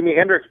fire like Jimi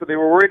Hendrix, but they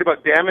were worried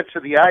about damage to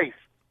the ice.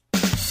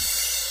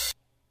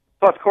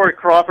 Plus, Corey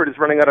Crawford is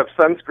running out of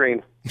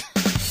sunscreen.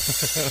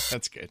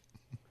 That's good.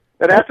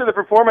 And after the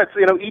performance,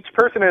 each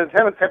person in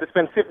attendance had to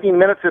spend 15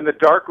 minutes in the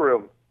dark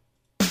room.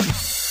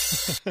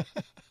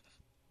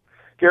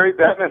 Gary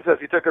Bettman says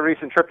he took a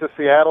recent trip to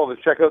Seattle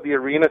to check out the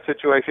arena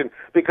situation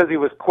because he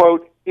was,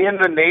 quote, in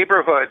the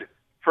neighborhood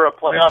for a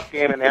playoff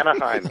game in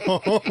Anaheim.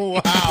 Oh,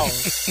 wow.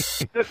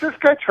 Does this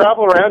guy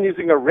travel around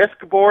using a risk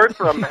board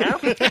for a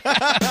map?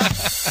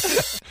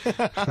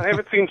 I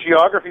haven't seen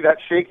geography that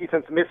shaky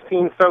since Miss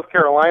Teen South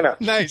Carolina.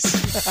 Nice.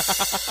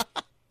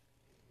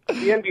 The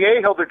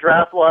NBA held their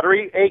draft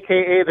lottery,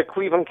 a.k.a. the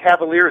Cleveland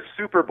Cavaliers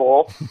Super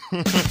Bowl.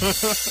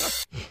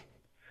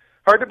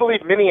 Hard to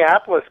believe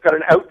Minneapolis got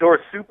an outdoor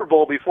Super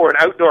Bowl before an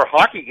outdoor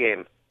hockey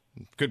game.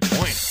 Good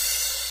point.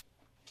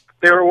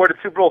 They were awarded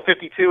Super Bowl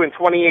 52 in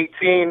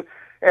 2018.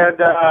 And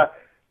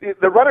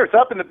the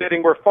runners-up in the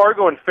bidding were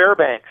Fargo and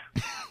Fairbanks.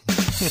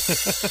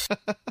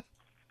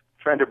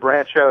 Trying to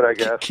branch out, I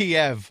guess.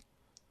 Kiev.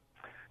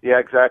 Yeah,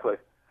 exactly.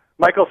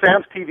 Michael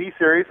Sam's TV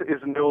series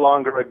is no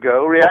longer a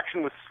go.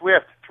 Reaction was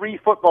swift. 3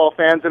 football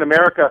fans in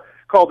America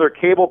called their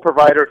cable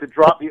provider to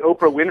drop the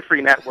Oprah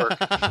Winfrey Network.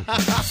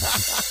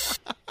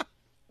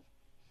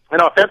 And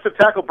offensive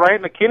tackle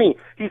Bryant McKinney,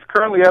 he's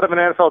currently out of an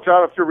NFL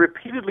job after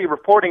repeatedly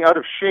reporting out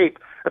of shape.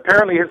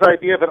 Apparently his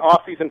idea of an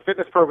off-season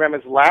fitness program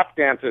is lap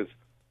dances.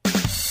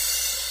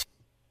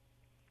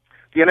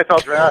 The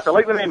NFL draft, I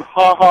like the name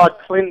Ha Ha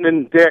Clinton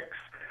and Dix.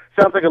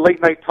 Sounds like a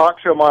late-night talk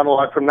show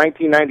monologue from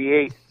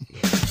 1998.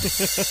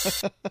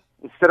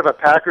 Instead of a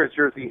Packers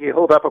jersey, he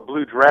held up a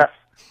blue dress.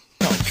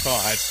 Oh,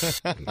 God.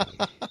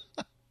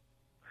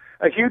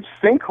 A huge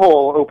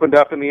sinkhole opened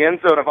up in the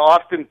end zone of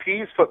Austin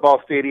Peay's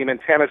football stadium in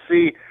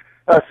Tennessee.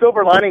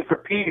 Silver lining for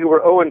Peay, who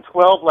were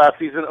 0-12 last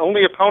season.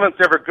 Only opponents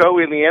ever go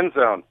in the end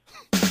zone.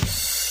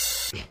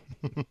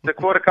 To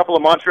quote a couple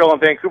of Montreal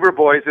and Vancouver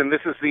boys, and this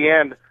is the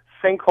end,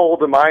 sinkhole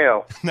de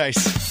Mayo. Nice.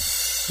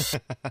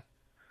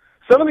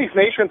 Some of these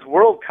nations'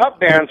 World Cup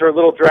bans are a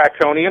little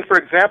draconian. For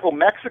example,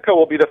 Mexico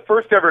will be the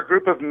first ever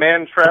group of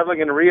men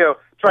traveling in Rio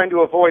trying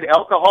to avoid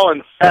alcohol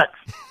and sex.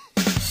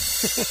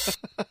 It's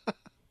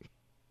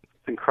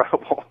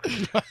incredible.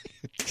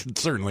 It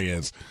certainly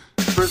is.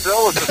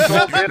 Brazil was the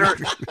sole bidder.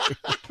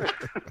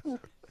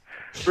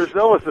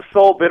 Brazil was the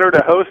sole bidder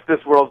to host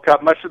this World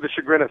Cup, much to the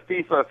chagrin of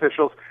FIFA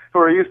officials who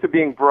are used to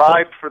being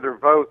bribed for their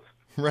votes.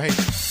 Right.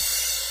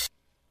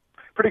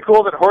 Pretty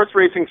cool that horse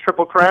racing's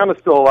Triple Crown is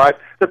still alive.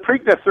 The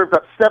Preakness served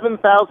up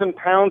 7,000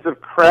 pounds of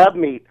crab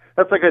meat.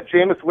 That's like a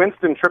Jameis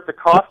Winston trip to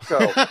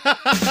Costco.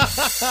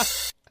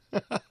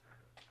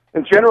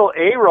 And General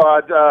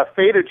A-Rod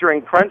faded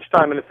during crunch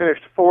time and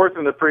finished fourth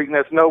in the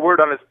Preakness. No word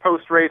on his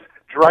post-race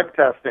drug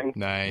testing.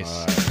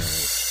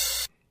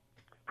 Nice.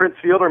 Prince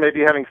Fielder may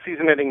be having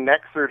season-ending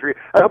neck surgery.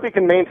 I hope he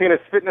can maintain his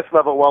fitness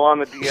level while on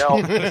the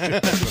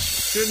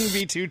DL. Shouldn't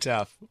be too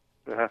tough.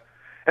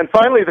 And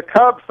finally, the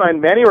Cubs signed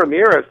Manny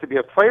Ramirez to be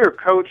a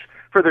player-coach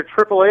for their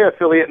AAA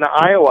affiliate in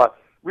Iowa.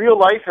 Real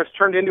life has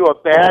turned into a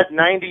bad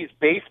 90s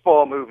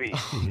baseball movie.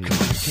 Oh,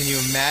 God. Can you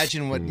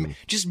imagine what...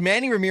 Just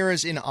Manny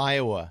Ramirez in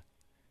Iowa.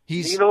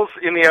 Needles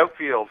in the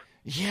outfield.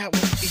 Yeah,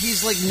 well,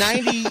 he's like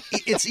 90...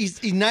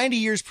 he's 90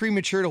 years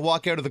premature to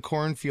walk out of the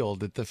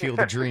cornfield at the Field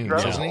of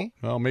Dreams, isn't he?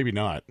 Well, maybe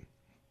not.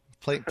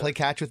 Play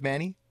catch with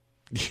Manny?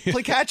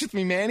 Play catch with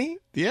me, Manny?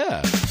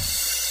 Yeah.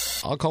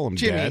 I'll call him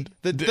Jimmy.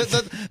 Dad.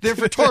 They're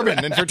for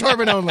Torben, and for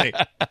Torben only.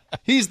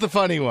 He's the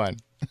funny one.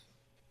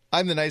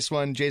 I'm the nice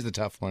one. Jay's the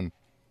tough one.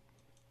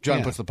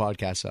 John puts the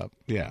podcast up.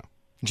 Yeah.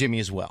 Jimmy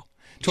as well.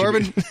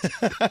 Torben,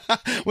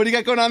 what do you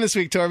got going on this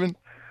week, Torben?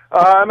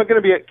 I'm going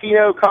to be at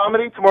Kino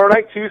Comedy tomorrow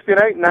night, Tuesday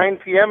night, 9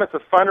 p.m. It's a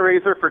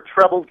fundraiser for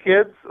troubled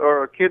kids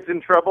or kids in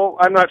trouble.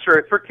 I'm not sure.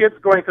 It's for kids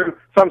going through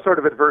some sort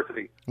of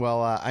adversity.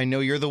 Well, I know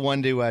you're the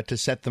one to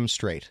set them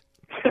straight.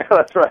 Yeah,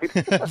 that's right.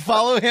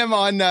 Follow him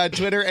on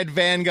Twitter at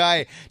Van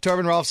Guy.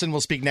 Torben Rolfson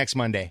will speak next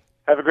Monday.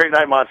 Have a great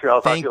night,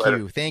 Montreal. Talk to you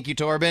later. Thank you,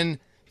 Torben.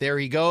 There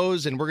he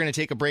goes, and we're going to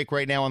take a break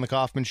right now on the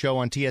Kaufman Show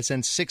on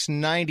TSN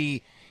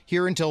 690.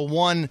 Here until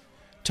 1,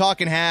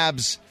 talking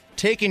Habs,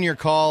 taking your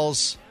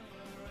calls,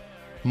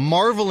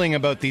 marveling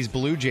about these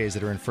Blue Jays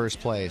that are in first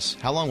place.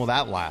 How long will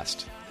that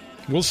last?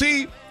 We'll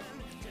see.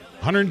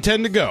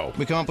 110 to go.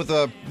 We come up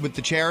with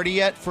the charity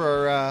yet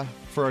for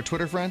our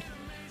Twitter friend?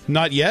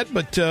 Not yet,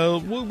 but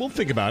we'll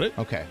think about it.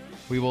 Okay,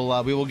 we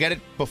will get it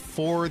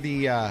before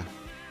the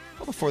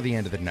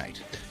end of the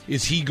night.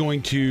 Is he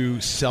going to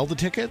sell the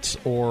tickets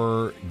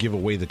or give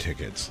away the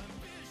tickets?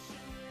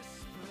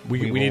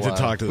 We need to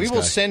talk to this guy. We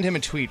will send him a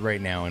tweet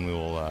right now, and we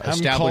will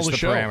establish the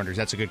parameters.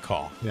 That's a good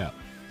call. Yeah.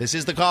 This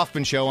is the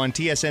Kaufman Show on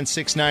TSN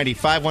 690,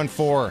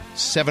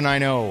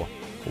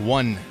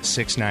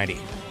 514-790-1690.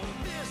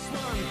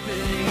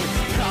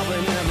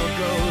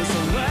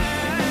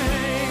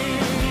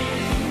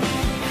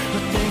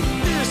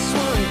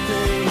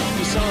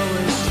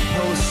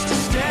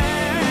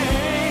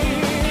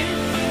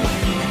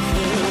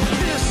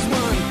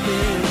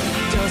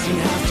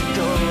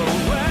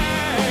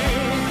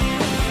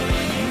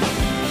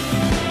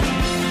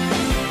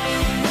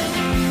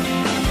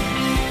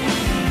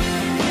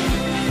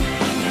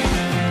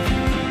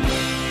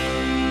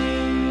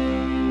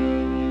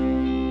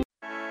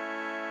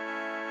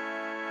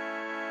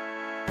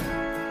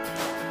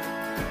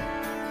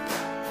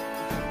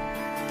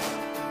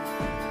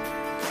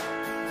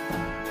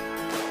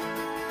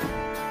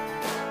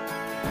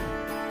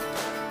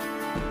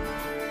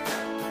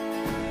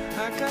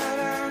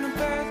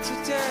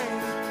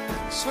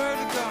 Swear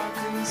to God,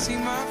 couldn't see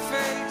my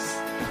face.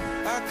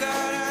 I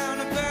got out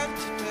of bed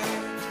today,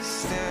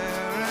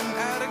 staring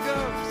at a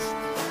ghost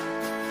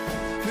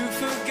who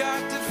forgot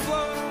to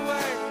float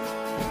away.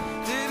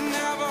 Didn't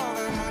have all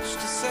that much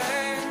to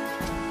say.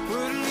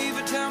 Wouldn't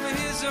even tell me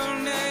his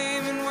own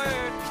name. And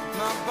where'd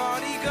my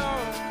body go?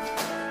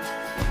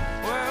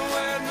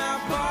 Where'd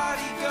my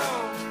body go?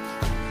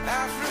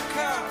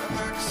 Africa,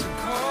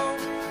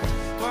 Mexico.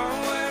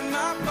 Where'd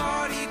my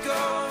body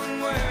go? And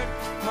where'd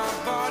my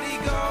body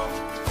go?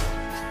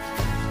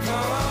 Oh,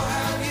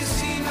 have you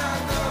seen my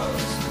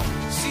ghost?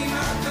 Seen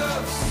my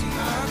ghost, seen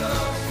my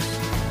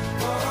ghost.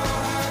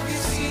 Oh, have you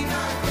seen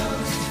my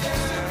ghost?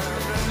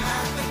 Staring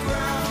at the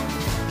ground.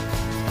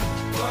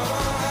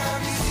 Oh,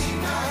 have you seen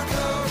my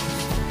ghost?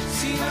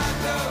 Seen my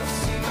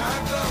ghost, seen my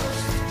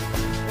ghost.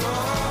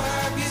 Oh,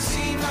 have you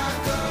seen my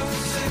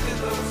ghost? Sick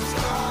of those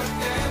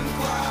goddamn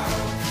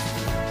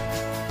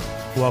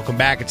clouds. Welcome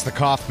back. It's the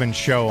Kaufman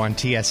Show on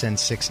TSN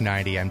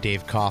 690. I'm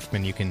Dave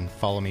Kaufman. You can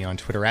follow me on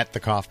Twitter at the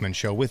Kaufman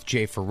Show with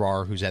Jay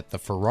Farrar, who's at the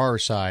Farrar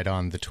side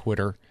on the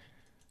Twitter.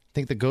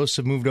 Think the ghosts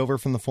have moved over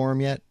from the forum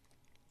yet?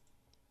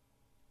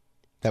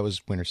 That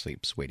was Winter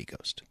Sleep's Weighty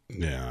Ghost.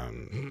 Yeah.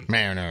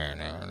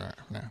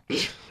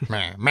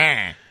 No.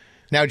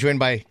 Now joined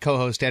by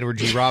co-host Edward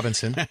G.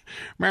 Robinson.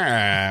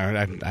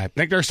 I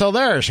think they're still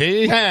there,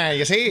 see?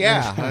 You see?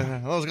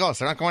 Yeah. Those ghosts,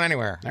 they're not going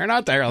anywhere. They're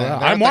not there.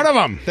 I'm one of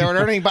them. They were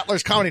at Ernie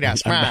Butler's comedy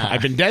desk.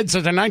 I've been dead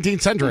since the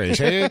 19th century,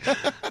 see?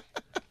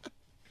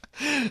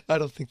 I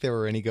don't think there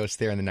were any ghosts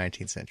there in the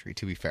 19th century,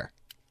 to be fair.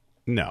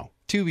 No.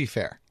 To be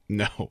fair.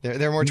 No.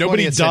 They're more 20th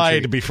Nobody died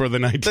century. before the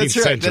 19th That's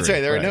century. That's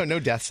right. There were no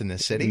deaths in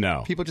this city.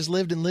 No. People just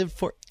lived and lived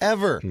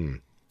forever.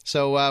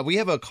 So we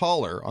have a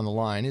caller on the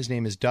line. His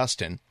name is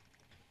Dustin.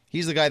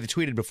 He's the guy that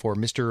tweeted before,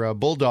 Mr.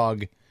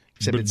 Bulldog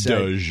except it's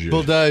Buldage.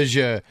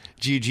 Buldage,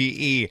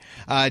 GGE.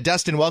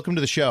 Dustin, welcome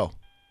to the show.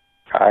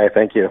 Hi,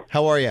 thank you.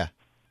 How are you?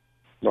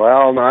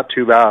 Well, not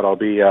too bad. I'll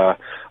be a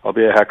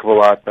heck of a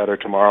lot better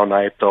tomorrow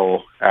night,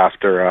 though.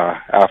 After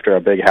a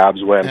big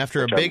Habs win.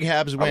 After a big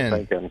Habs win.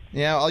 I'm thinking,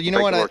 yeah. Well, you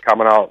know what? We're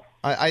coming out.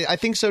 I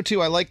think so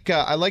too. I liked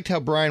how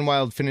Brian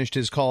Wild finished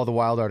his Call of the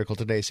Wild article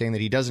today, saying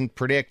that he doesn't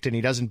predict and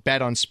he doesn't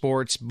bet on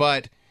sports,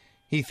 but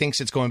he thinks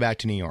it's going back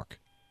to New York.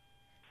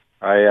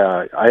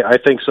 I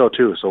think so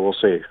too. So we'll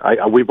see.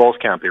 We both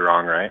can't be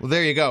wrong, right? Well,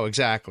 there you go.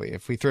 Exactly.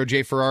 If we throw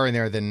Jay Farrar in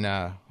there, then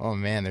oh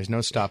man, there's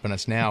no stopping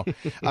us now.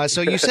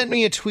 So you sent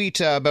me a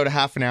tweet about a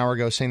half an hour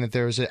ago saying that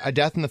there was a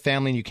death in the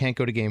family and you can't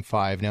go to Game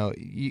 5. Now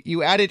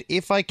you added,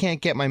 if I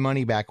can't get my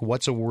money back,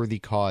 what's a worthy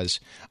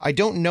cause? I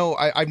don't know.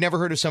 I've never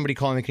heard of somebody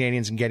calling the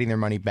Canadians and getting their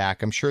money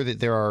back. I'm sure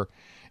that there are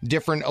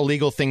different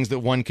illegal things that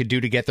one could do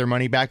to get their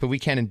money back, but we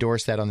can't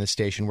endorse that on this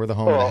station. We're the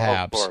home of the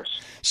Habs. Of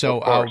course. So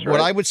of course, what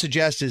right? I would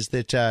suggest is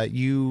that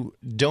you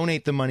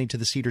donate the money to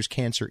the Cedars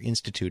Cancer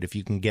Institute if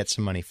you can get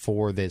some money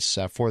for this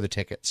for the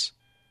tickets.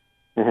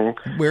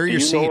 Mm-hmm. Where are your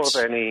Do you seats?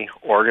 know of any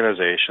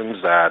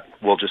organizations that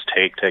will just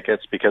take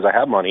tickets? Because I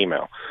have them on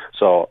email,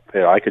 so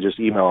I could just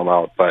email them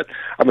out. But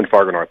I'm in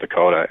Fargo, North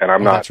Dakota, and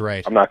I'm not. That's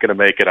right. I'm not going to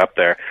make it up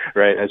there,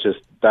 right? It's just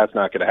that's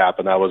not going to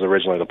happen. That was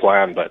originally the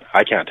plan, but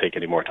I can't take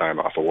any more time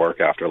off of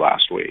work after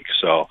last week.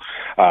 So,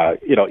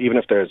 even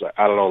if there's,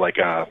 I don't know, like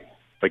a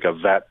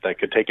vet that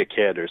could take a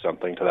kid or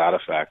something to that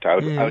effect, I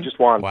would just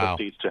want the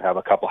seats to have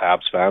a couple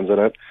Habs fans in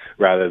it,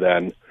 rather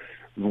than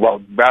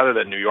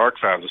New York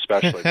fans,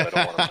 especially. But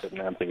I don't want to sit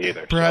in anything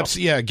either. Perhaps,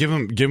 yeah, give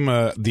them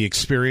the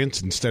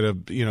experience instead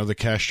of the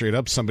cash straight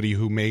up. Somebody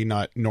who may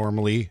not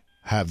normally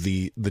have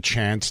the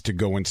chance to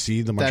go and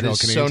see the Montreal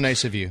Canadiens. That is so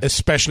nice of you,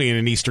 especially in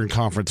an Eastern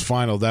Conference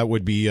final. That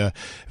would be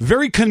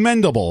very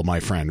commendable, my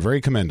friend.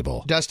 Very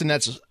commendable, Dustin.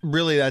 That's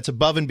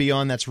above and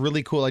beyond. That's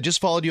really cool. I just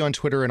followed you on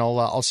Twitter, and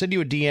I'll send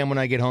you a DM when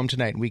I get home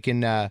tonight. We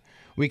can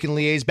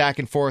liaise back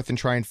and forth and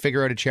try and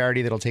figure out a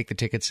charity that'll take the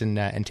tickets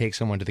and take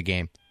someone to the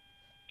game.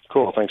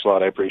 Cool. Thanks a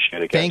lot. I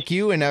appreciate it, guys. Thank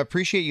you, and I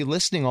appreciate you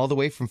listening all the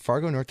way from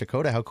Fargo, North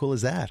Dakota. How cool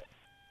is that?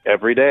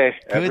 Every day.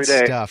 Good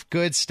stuff.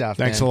 Good stuff.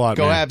 Thanks man. a lot,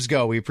 Go man. Habs,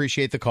 go. We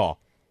appreciate the call.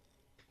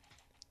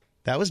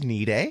 That was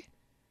neat, eh?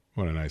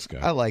 What a nice guy.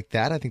 I like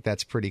that. I think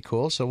that's pretty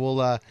cool. So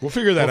we'll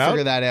figure that out.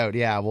 Figure that out.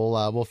 Yeah,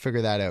 we'll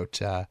figure that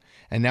out.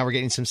 And now we're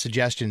getting some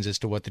suggestions as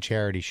to what the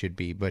charity should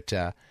be, but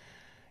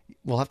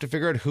we'll have to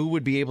figure out who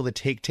would be able to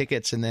take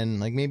tickets, and then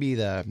like maybe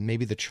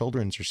the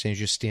children's or Saint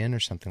Justin or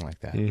something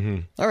like that. Mm-hmm.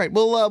 All right,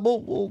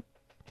 we'll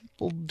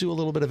do a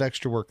little bit of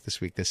extra work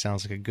this week. This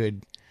sounds like a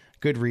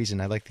good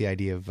reason. I like the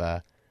idea of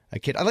a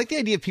kid. I like the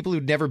idea of people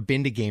who'd never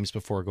been to games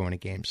before going to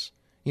games.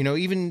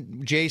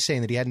 Even Jay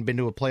saying that he hadn't been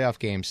to a playoff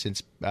game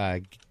since,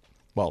 that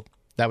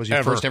was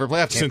your first ever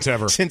playoff game.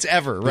 Since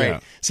ever, right? Yeah.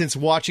 Since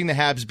watching the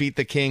Habs beat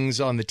the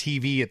Kings on the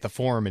TV at the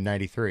Forum in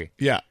 '93.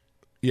 Yeah,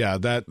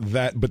 but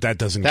that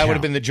doesn't. That would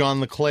have been the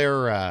John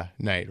LeClaire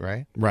night,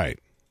 right? Right.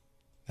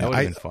 That would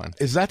have been fun.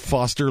 Is that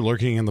Foster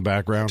lurking in the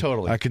background?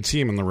 Totally. I can see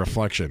him in the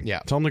reflection. Yeah.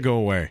 Tell him to go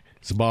away.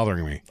 It's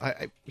bothering me.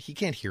 He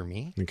can't hear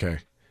me. Okay.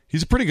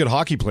 He's a pretty good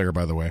hockey player,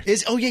 by the way.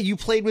 You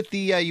played with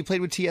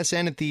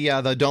TSN at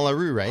the Dans la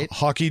Rue, right?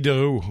 Hockey de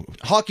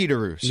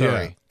Rue.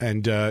 Sorry. Yeah.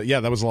 And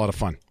that was a lot of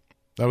fun.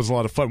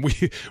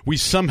 We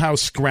somehow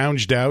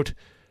scrounged out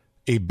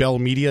a Bell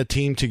Media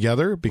team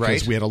together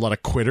because we had a lot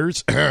of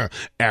quitters.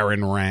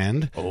 Aaron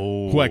Rand,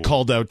 who I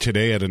called out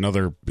today at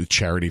another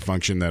charity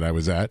function that I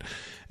was at.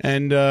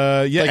 And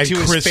and to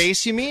Chris, his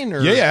face, you mean?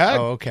 Or? Yeah.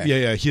 Oh, okay.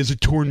 Yeah. He has a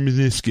torn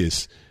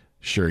meniscus.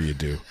 Sure you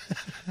do.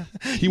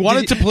 He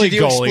wanted to play goalie. Did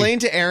you explain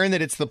to Aaron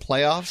that it's the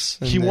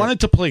playoffs? He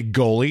wanted to play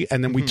goalie,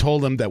 and then we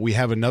told him that we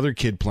have another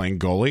kid playing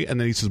goalie, and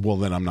then he says, well,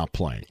 then I'm not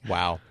playing.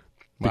 Wow.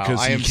 Because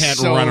I he am can't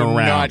so run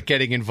around. Not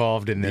getting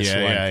involved in this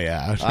one.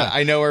 Yeah.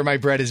 I know where my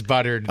bread is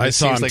buttered. I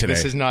saw him today.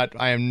 This is not.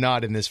 I am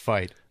not in this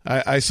fight.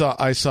 I saw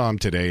him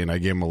today, and I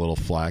gave him a little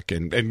flack.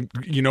 And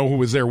you know who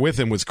was there with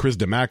him was Chris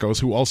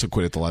DeMacos, who also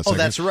quit at the last second.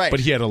 That's right.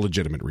 But he had a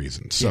legitimate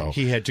reason. So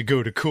he had to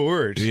go to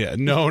court. Yeah,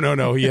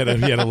 no. He had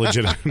a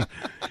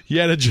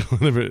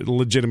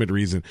legitimate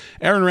reason.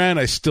 Aaron Rand,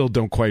 I still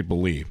don't quite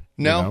believe.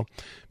 No,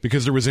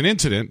 because there was an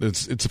incident.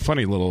 It's a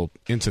funny little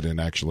incident,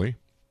 actually.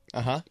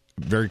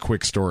 Very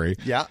quick story.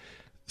 Yeah.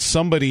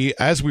 Somebody,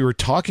 as we were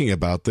talking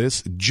about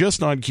this,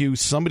 just on cue,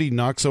 somebody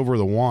knocks over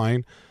the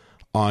wine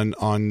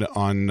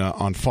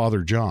on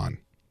Father John.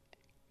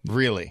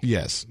 Really?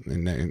 Yes.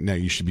 And now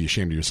you should be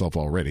ashamed of yourself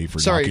already for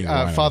Sorry, knocking the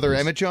wine Father over.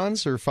 Emmett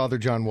Johns or Father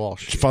John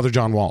Walsh? Father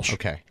John Walsh.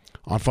 Okay.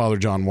 On Father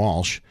John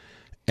Walsh.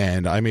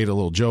 And I made a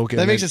little joke.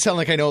 That makes it sound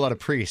like I know a lot of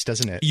priests,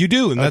 doesn't it? You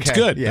do, and that's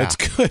good. Yeah. That's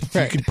good.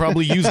 Right. You could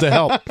probably use the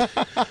help.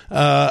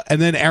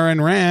 And then Aaron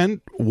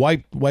Rand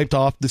wiped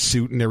off the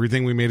suit and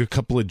everything. We made a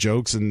couple of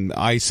jokes, and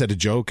I said a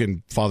joke,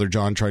 and Father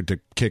John tried to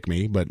kick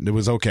me, but it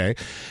was okay.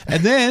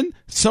 And then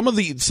some of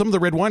the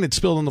red wine had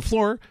spilled on the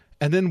floor,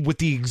 and then with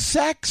the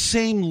exact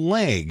same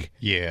leg,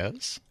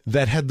 yes,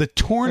 that had the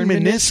torn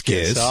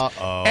meniscus,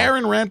 Uh-oh.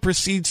 Aaron Rand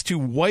proceeds to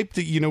wipe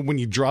the, when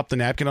you drop the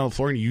napkin on the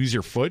floor and you use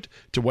your foot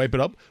to wipe it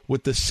up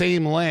with the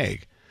same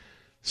leg.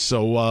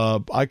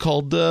 So I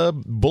called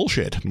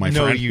bullshit, my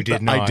friend. No, you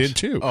did not. I did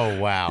too. Oh,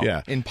 wow.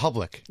 Yeah. In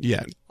public.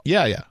 Yeah.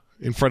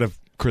 In front of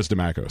Chris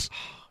DeMacos.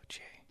 Oh,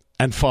 Jay.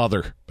 And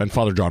Father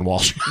John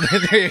Walsh.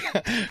 There you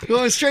go.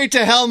 Going straight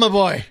to hell, my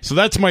boy. So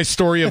that's my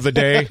story of the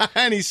day.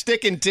 And he's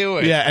sticking to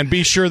it. Yeah, and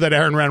be sure that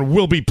Aaron Rand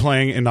will be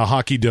playing in the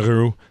Hockey de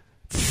Rue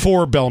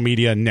for Bell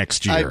Media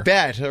next year. I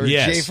bet. Or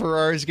Yes. Jay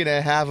Farrar's going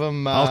to have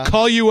him. I'll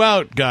call you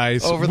out,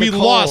 guys. Over the We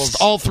coals.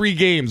 lost all 3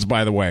 games,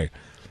 by the way.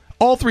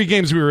 All 3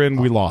 games we were in,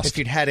 we lost. If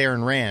you'd had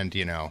Aaron Rand,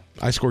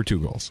 I scored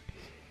 2 goals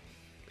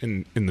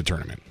in the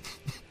tournament.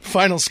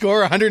 Final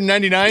score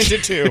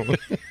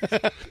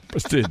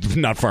 199-2.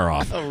 Not far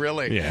off. Oh,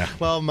 really? Yeah.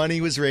 Well,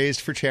 money was raised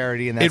for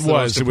charity, and that's It the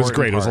was. most It was important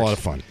great. It was a part. lot of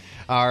fun.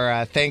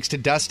 Our thanks to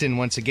Dustin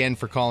once again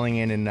for calling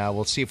in, and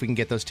we'll see if we can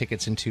get those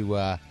tickets into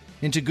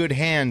good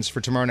hands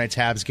for tomorrow night's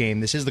Habs game.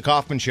 This is the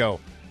Kaufman Show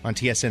on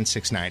TSN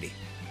 690.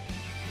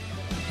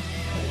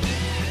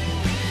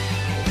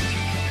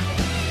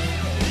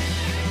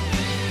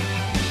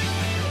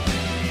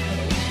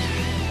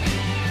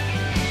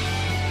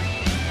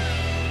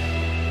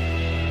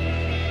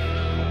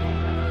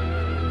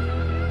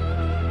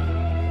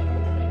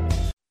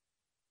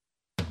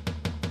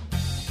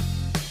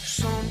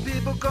 Some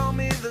people call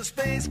me the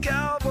space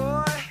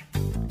cowboy.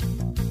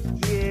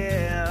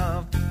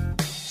 Yeah.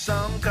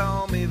 Some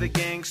call me the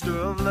gangster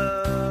of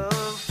love.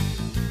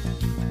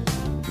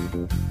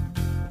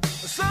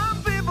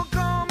 Some people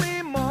call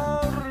me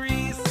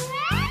Maurice.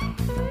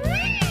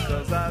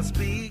 'Cause I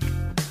speak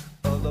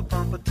of the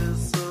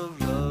pompatus of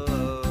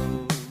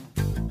love.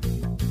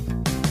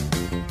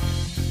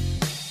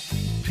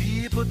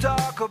 People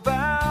talk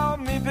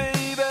about me,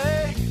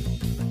 baby.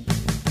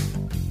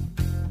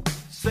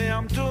 Say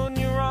I'm doing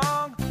you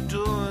wrong,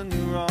 doing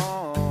you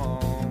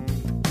wrong.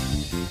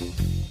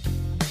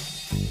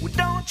 Well,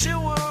 don't you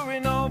worry,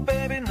 no,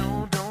 baby,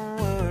 no,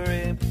 don't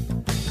worry.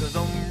 'Cause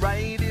I'm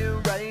right here,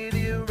 right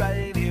here,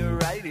 right here,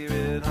 right here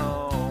at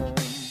home.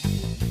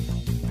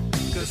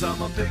 'Cause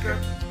I'm a picker,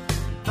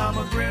 I'm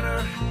a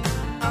grinner,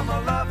 I'm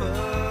a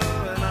lover,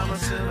 and I'm a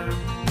sinner.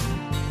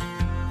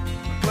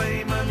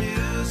 Play my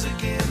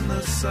music in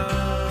the sun.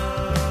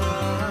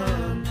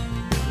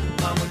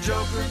 I'm a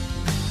joker,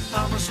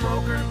 I'm a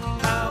smoker,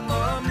 I'm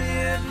a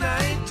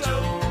midnight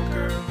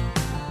toker.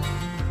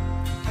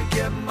 I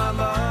get my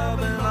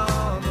lovin'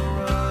 on the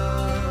run.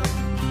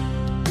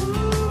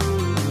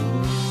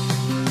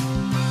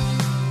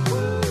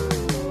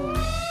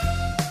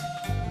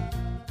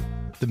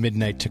 The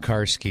Midnight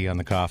Tokarski on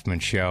the Kaufman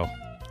Show.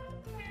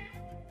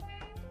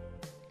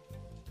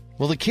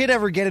 Will the kid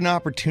ever get an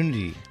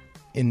opportunity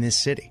in this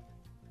city?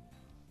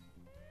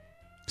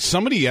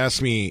 Somebody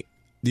asked me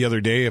the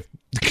other day if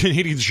the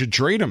Canadians should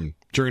trade him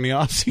during the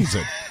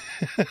offseason.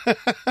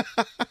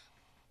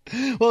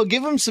 Well,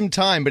 give him some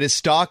time, but his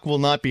stock will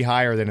not be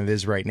higher than it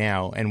is right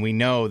now. And we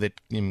know that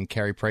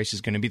Carey Price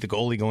is going to be the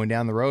goalie going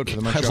down the road for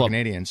the Montreal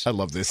Canadiens. I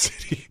love this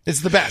city.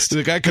 It's the best.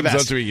 The guy comes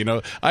up to me,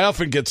 I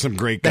often get some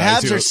great The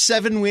guys. Habs are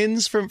 7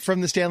 wins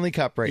from the Stanley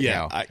Cup right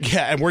now.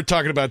 And we're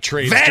talking about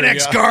trades.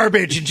 Vanek's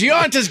garbage, and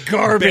Gianta's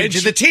garbage,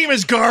 and the team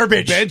is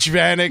garbage. Bench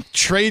Vanek,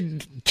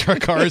 trade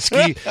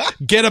Tokarski,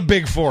 get a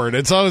big forward.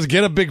 It's always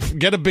get a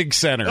big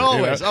center.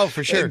 Always. Oh,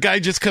 for sure. The guy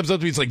just comes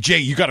up to me, he's like, Jay,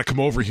 you got to come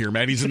over here,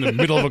 man. He's in the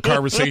middle of a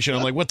conversation.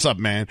 I'm like, what's up,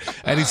 man?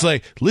 And he's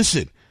like,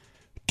 listen,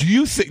 do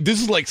you think,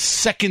 this is like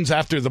seconds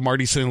after the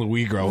Marty St.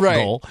 Louis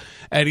goal,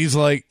 and he's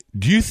like,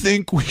 do you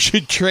think we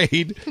should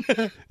trade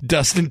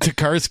Dustin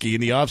Tokarski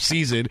in the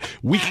offseason?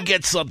 We could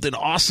get something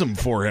awesome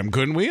for him,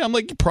 couldn't we? I'm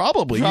like,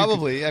 probably.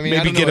 Probably. I mean,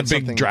 maybe I don't get know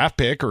a big draft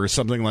pick or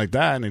something like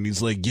that. And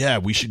he's like, yeah,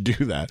 we should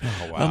do that.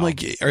 Oh, wow. I'm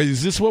like,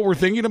 is this what we're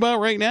thinking about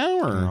right now?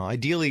 Or No,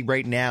 ideally,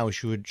 right now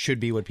should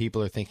be what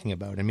people are thinking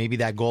about, and maybe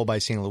that goal by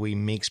St. Louis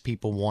makes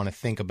people want to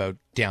think about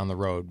down the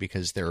road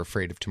because they're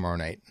afraid of tomorrow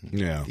night.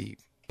 Yeah. The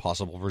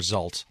possible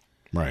result.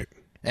 Right.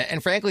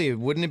 And frankly,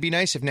 wouldn't it be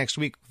nice if next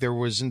week there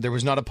was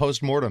not a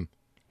post-mortem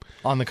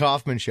on the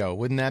Kaufman Show?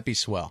 Wouldn't that be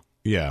swell?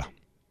 Yeah.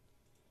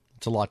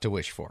 It's a lot to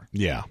wish for.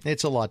 Yeah.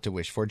 It's a lot to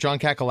wish for. John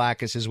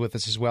Kakalakis is with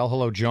us as well.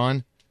 Hello,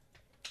 John.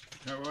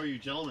 How are you,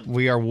 gentlemen?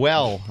 We are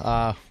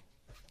well.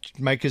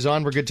 Mic is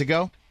on. We're good to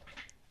go?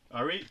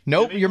 Are we?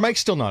 Nope, your mic's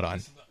still not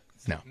on.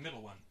 No. The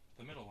middle one.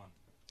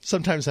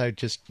 Sometimes I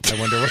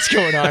wonder what's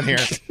going on here.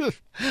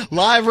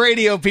 Live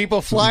radio,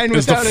 people flying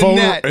Is the without a phone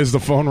net. is the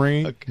phone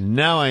ringing? Okay.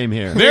 Now I am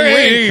here.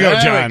 There you go, There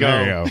we John. go.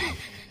 There you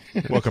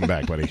go. Welcome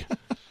back, buddy.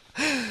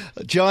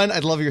 John,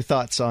 I'd love your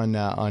thoughts on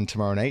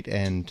tomorrow night,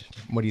 and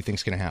what do you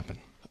think's going to happen?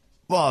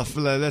 Well,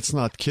 let's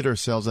not kid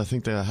ourselves. I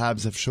think the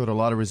Habs have showed a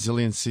lot of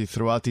resiliency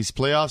throughout these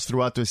playoffs,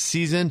 throughout the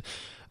season.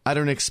 I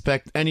don't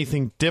expect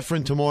anything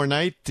different tomorrow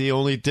night. The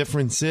only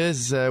difference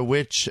is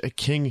which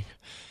King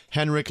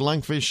Henrik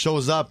Lundqvist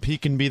shows up. He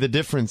can be the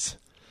difference.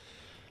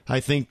 I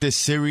think this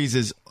series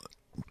is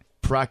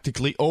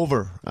practically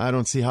over. I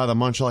don't see how the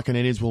Montreal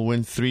Canadiens will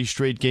win 3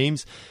 straight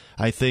games.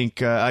 I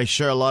think I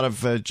share a lot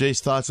of Jay's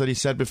thoughts that he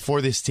said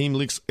before. This team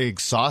looks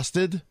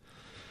exhausted.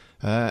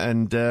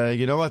 And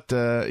you know what?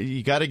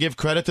 You got to give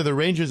credit to the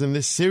Rangers in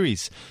this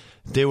series.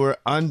 They were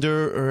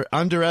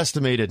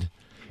underestimated.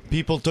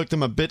 people took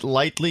them a bit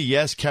lightly.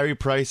 Yes, Carey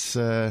Price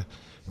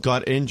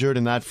got injured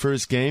in that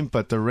first game,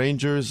 but the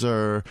Rangers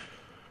are,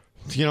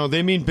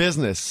 they mean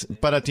business.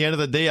 But at the end of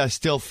the day, I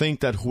still think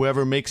that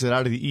whoever makes it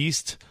out of the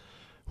East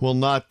will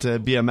not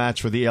be a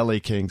match for the LA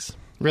Kings.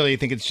 Really, you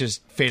think it's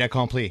just fait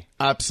accompli?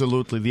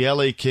 Absolutely. The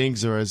LA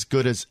Kings are as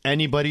good as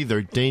anybody.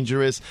 They're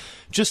dangerous.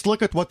 Just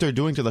look at what they're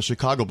doing to the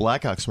Chicago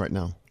Blackhawks right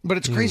now. But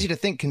it's crazy to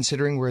think,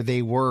 considering where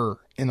they were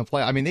in the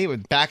play. I mean, they were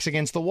backs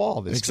against the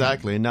wall this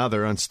Exactly, and now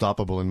they're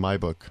unstoppable in my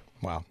book.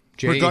 Wow.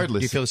 Jay,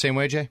 Regardless. do you feel the same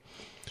way, Jay?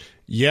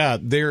 Yeah,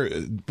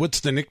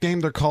 what's the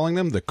nickname they're calling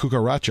them? The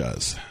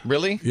cucarachas.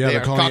 Really? Yeah,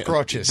 they're calling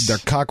cockroaches. They're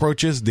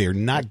cockroaches. They're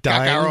not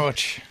dying.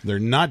 Cockroach. They're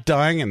not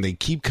dying, and they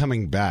keep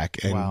coming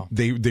back. And Wow.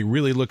 they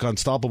really look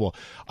unstoppable.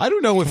 I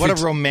don't know if What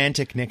it's, a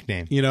romantic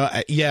nickname.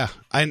 yeah.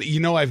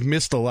 And I've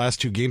missed the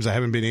last 2 games. I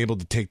haven't been able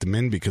to take them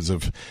in because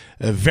of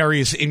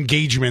various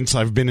engagements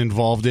I've been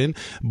involved in.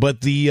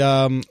 But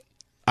I'm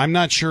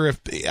not sure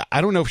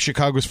I don't know if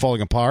Chicago's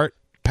falling apart.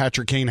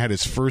 Patrick Kane had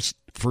his first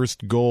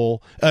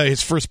goal,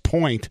 his first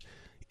point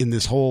in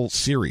this whole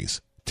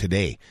series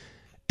today.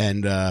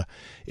 And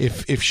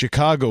if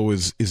Chicago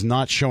is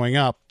not showing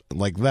up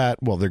like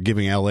that, well, they're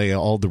giving LA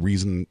all the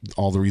reason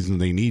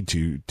they need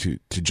to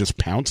just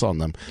pounce on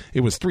them. It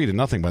was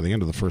 3-0 by the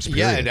end of the first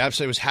period. Yeah, it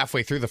absolutely was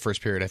halfway through the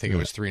first period. I think it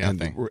was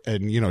 3-0.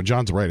 And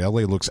John's right.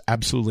 LA looks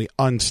absolutely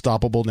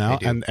unstoppable now,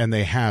 and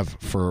they have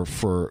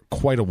for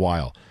quite a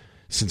while,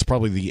 since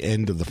probably the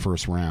end of the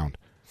first round.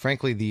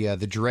 Frankly,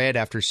 the dread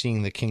after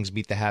seeing the Kings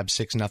beat the Habs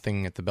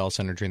 6-0 at the Bell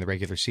Center during the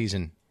regular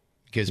season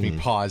gives me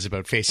pause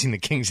about facing the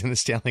Kings in the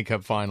Stanley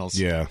Cup Finals.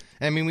 Yeah.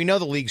 I mean, we know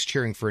the league's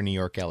cheering for a New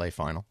York-LA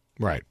final.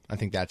 Right. I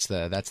think that's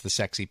the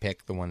sexy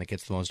pick, the one that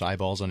gets the most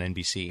eyeballs on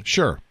NBC.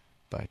 Sure.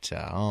 But,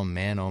 oh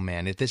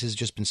man. This has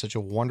just been such a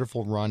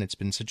wonderful run. It's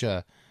been such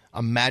a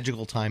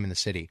magical time in the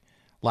city.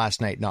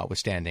 Last night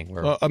notwithstanding,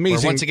 where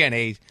once again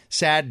a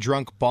sad,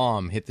 drunk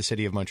bomb hit the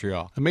city of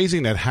Montreal.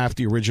 Amazing that half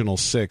the original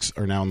 6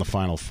 are now in the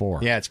Final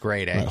Four. Yeah, it's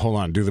great, eh? Right, hold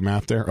on, do the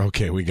math there?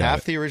 Okay, we got half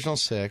it. the original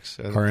 6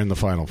 are in the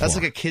Final Four. That's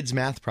like a kid's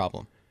math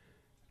problem.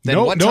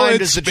 Then what time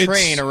does the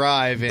train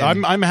arrive in?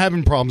 I'm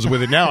having problems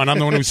with it now, and I'm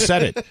the one who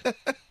said it.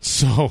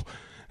 So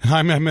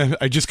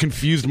I just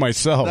confused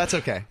myself. That's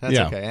okay. That's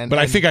okay. But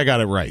I think I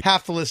got it right.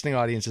 Half the listening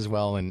audience as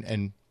well,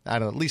 and I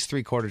don't know, at least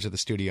 3/4 of the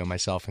studio,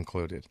 myself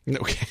included.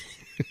 Okay.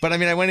 But I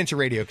mean, I went into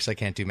radio because I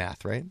can't do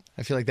math, right?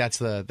 I feel like that's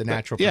the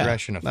natural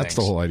progression of things. That's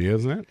the whole idea,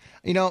 isn't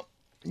it?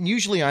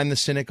 Usually I'm the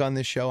cynic on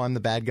this show. I'm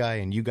the bad guy,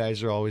 and you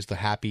guys are always the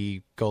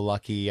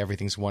happy-go-lucky,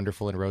 everything's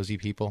wonderful and rosy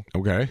people.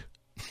 Okay.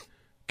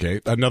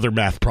 Another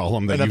math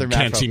problem that you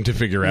can't seem to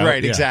figure out.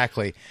 Right,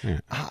 exactly. Yeah.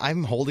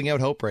 I'm holding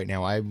out hope right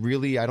now. I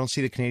don't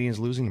see the Canadians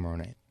losing tomorrow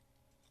night.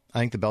 I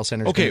think the Bell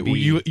Center is going to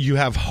be... you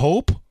have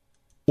hope,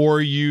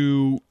 or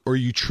you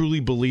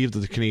truly believe that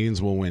the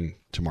Canadians will win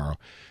tomorrow?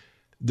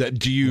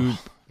 Do you?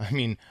 I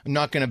mean, I'm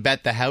not going to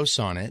bet the house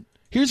on it.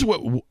 Here's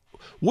what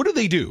do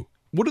they do?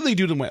 What do they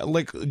do to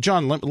like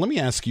John? Let me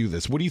ask you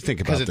this. What do you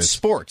think about this? Because it's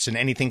sports and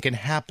anything can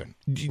happen,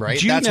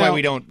 right? That's why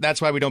we don't bet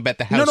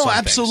the house. No, on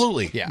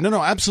absolutely. Things. Yeah. No,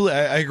 absolutely.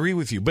 I agree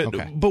with you.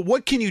 But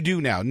what can you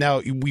do now?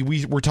 Now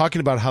we're talking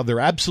about how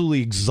they're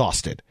absolutely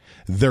exhausted.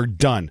 They're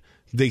done.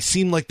 They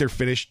seem like they're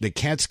finished. They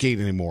can't skate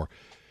anymore.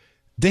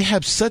 They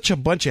have such a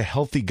bunch of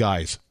healthy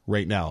guys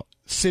right now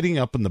sitting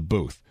up in the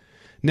booth.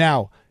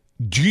 Now,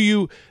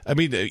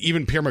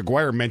 even Pierre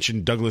Maguire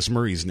mentioned Douglas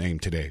Murray's name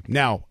today.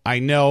 Now, I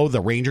know the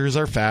Rangers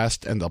are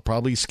fast and they'll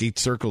probably skate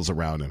circles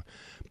around him.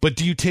 But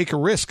do you take a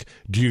risk?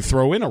 Do you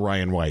throw in a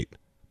Ryan White?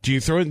 Do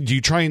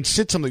you try and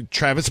sit something?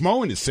 Travis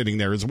Moen is sitting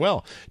there as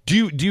well.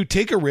 Do you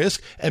take a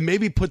risk and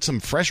maybe put some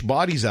fresh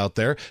bodies out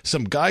there,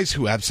 some guys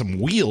who have some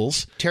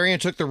wheels? Therrien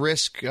took the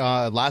risk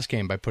last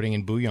game by putting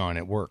in Bouillon.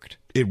 It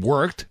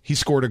worked. He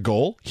scored a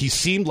goal. He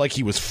seemed like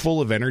he was full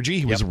of energy.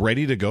 He was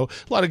ready to go.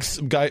 A lot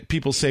of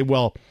people say,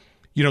 well,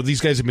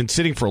 these guys have been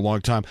sitting for a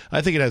long time.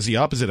 I think it has the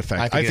opposite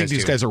effect. I think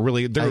these guys are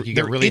really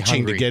really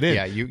itching hungry to get in.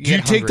 Yeah, do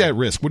you take that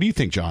risk? What do you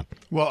think, John?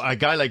 Well, a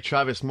guy like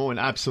Travis Moen,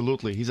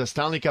 absolutely. He's a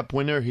Stanley Cup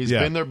winner. He's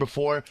been there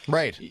before.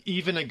 Right.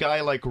 Even a guy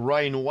like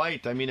Ryan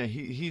White, I mean,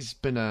 he's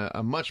been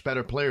a much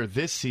better player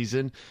this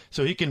season,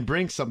 so he can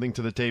bring something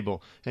to the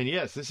table. And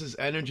yes, this is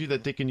energy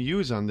that they can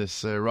use on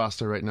this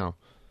roster right now.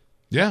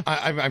 Yeah,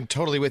 I'm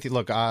totally with you.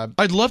 Look,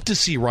 I'd love to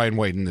see Ryan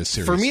White in this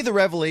series. For me, the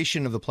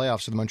revelation of the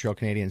playoffs for the Montreal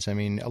Canadiens. I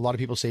mean, a lot of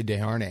people say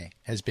Desharnais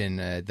has been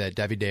that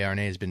David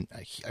Desharnais has been.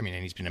 And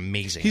he's been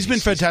amazing. He's been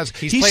fantastic.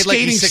 He's played like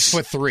he's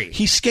 6'3".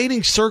 He's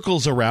skating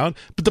circles around,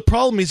 but the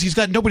problem is he's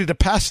got nobody to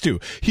pass to.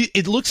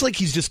 It looks like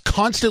he's just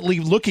constantly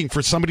looking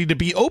for somebody to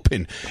be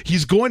open.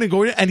 He's going,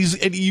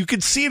 and you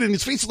can see it in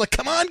his face. He's like,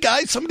 "Come on,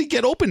 guys, somebody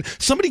get open.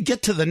 Somebody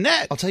get to the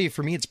net." I'll tell you,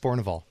 for me, it's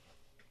Bourneval.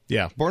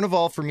 Yeah,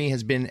 Bourneval for me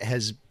has been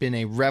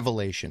a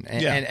revelation,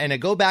 and I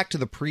go back to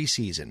the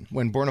preseason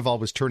when Bourneval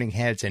was turning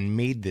heads and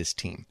made this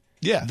team.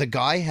 Yeah, the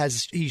guy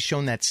he's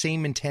shown that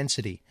same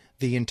intensity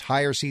the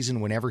entire season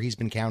whenever he's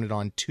been counted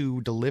on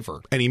to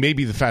deliver. And he may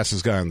be the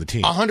fastest guy on the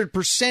team.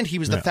 100%. He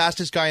was the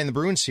fastest guy in the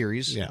Bruins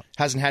series. Yeah.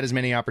 Hasn't had as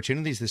many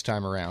opportunities this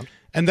time around.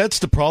 And that's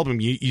the problem.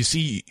 You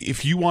see,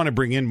 if you want to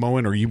bring in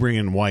Moen or you bring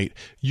in White,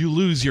 you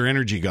lose your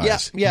energy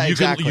guys. Yeah,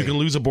 exactly. You can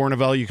lose a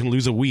Bourneval, you can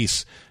lose a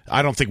Weiss.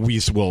 I don't think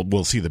Weiss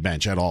will see the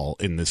bench at all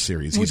in this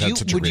series. He's had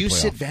such a great playoff. Would you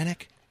sit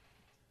Vanek?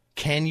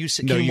 Can you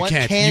sit? No, you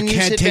can't. You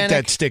can't take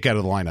that stick out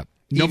of the lineup.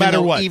 No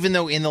matter what. Even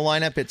though in the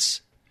lineup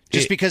it's...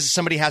 Just because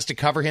somebody has to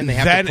cover him, they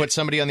have to put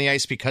somebody on the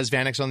ice because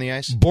Vanek's on the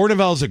ice?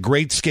 Bourneval is a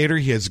great skater.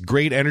 He has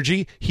great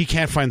energy. He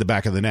can't find the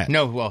back of the net.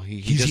 No, well,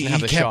 he doesn't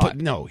have a shot.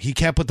 He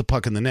can't put the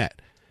puck in the net.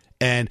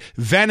 And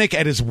Vanek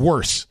at his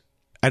worst,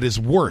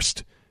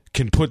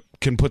 can put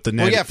the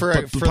net,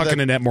 put the puck in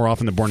the net more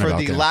often than Bourneval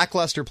can. For the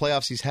lackluster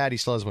playoffs he's had, he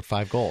still has,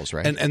 5 goals,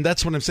 right? And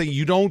that's what I'm saying.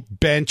 You don't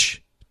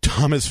bench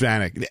Thomas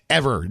Vanek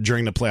ever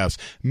during the playoffs.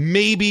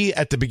 Maybe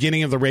at the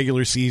beginning of the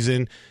regular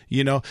season,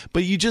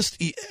 but you just,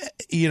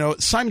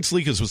 Simon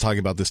Slikas was talking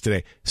about this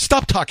today.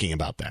 Stop talking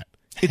about that.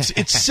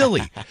 It's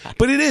silly,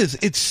 but it is.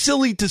 It's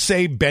silly to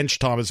say bench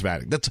Thomas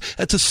Vanek.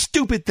 That's a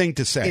stupid thing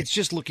to say. It's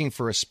just looking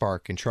for a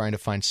spark and trying to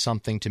find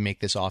something to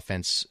make this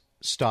offense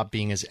stop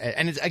being as.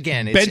 And it's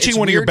benching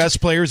one of your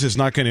best players is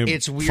not going to find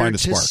a spark. It's weird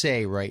to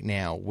say right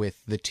now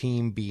with the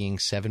team being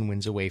 7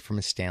 wins away from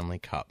a Stanley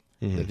Cup.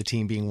 Mm-hmm. The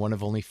team being one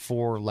of only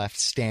 4 left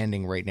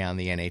standing right now in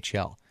the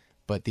NHL.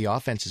 But the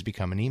offense has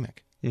become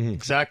anemic. Mm-hmm.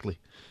 Exactly.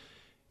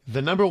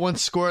 The number 1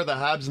 scorer of the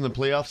Habs in the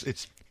playoffs,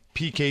 it's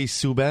PK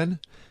Subban.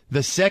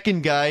 The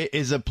second guy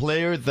is a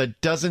player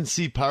that doesn't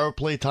see power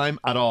play time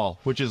at all,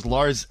 which is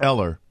Lars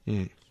Eller.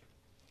 Mm.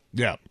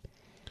 Yeah.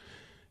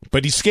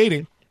 But he's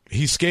skating.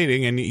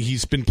 And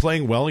he's been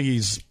playing well.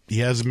 He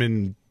hasn't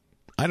been,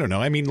 I don't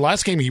know. I mean,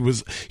 last game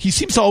he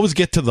seems to always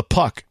get to the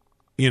puck.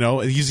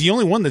 He's the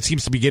only one that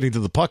seems to be getting to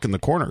the puck in the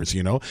corners,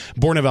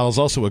 Bourneval is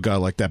also a guy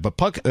like that.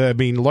 But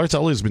Lars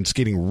Eller has been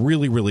skating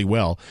really, really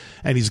well,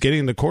 and he's getting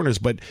in the corners.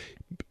 But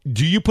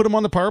do you put him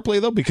on the power play,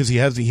 though? Because he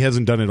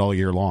hasn't done it all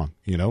year long,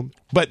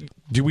 But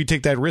do we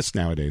take that risk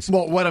nowadays?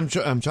 Well, what I'm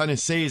trying to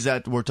say is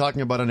that we're talking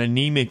about an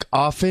anemic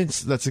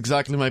offense. That's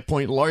exactly my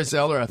point. Lars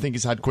Eller, I think,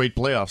 has had great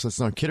playoffs. Let's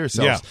not kid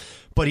ourselves. Yeah.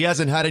 But he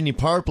hasn't had any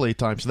power play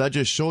time, so that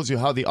just shows you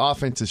how the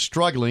offense is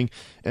struggling.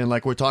 And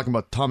like we're talking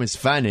about Thomas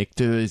Vanek,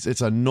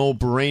 it's a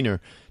no-brainer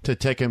to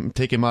take him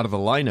out of the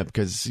lineup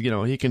because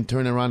he can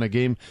turn around a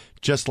game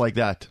just like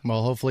that.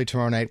 Well, hopefully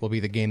tomorrow night will be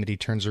the game that he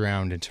turns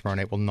around, and tomorrow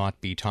night will not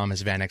be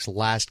Thomas Vanek's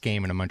last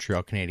game in a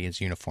Montreal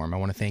Canadiens uniform. I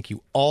want to thank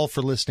you all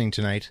for listening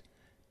tonight.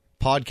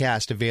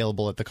 Podcast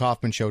available at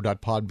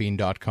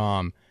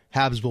thekaufmanshow.podbean.com.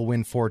 Habs will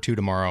win 4-2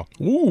 tomorrow.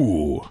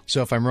 Ooh.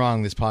 So if I'm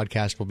wrong, this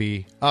podcast will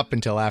be up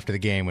until after the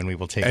game when we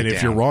will take it down. And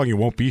if you're wrong, you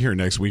won't be here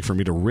next week for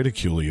me to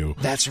ridicule you.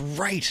 That's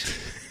right.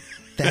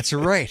 That's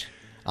right.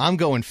 I'm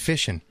going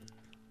fishing.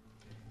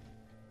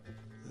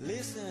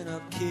 Listen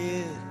up,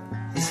 kid.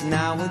 It's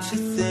not what you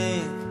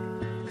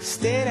think.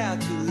 Stayed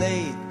out too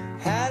late.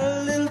 Had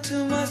a little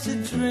too much to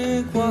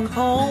drink. Walk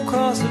home,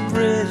 cross the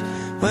bridge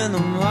when the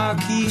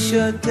marquee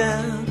shut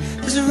down.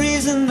 There's a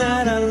reason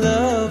that I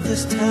love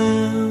this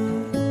town.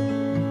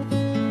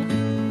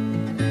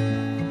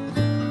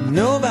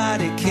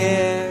 Nobody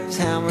cares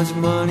how much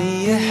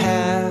money you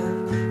have.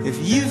 If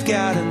you've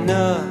got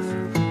enough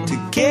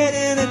to get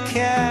in a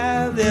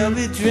cab, there'll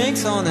be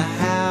drinks on the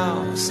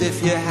house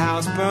if your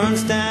house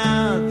burns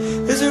down.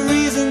 There's a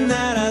reason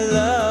that I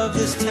love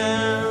this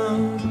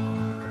town.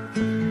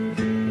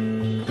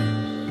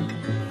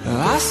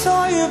 I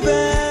saw your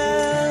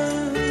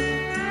band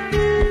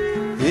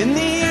in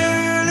the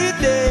early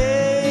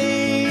days.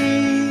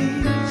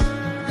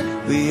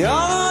 We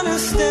all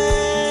understand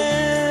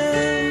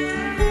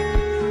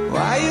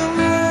why you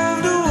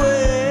moved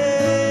away.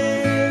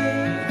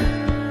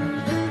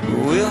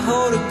 We'll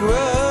hold a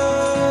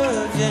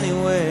grudge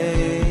anyway.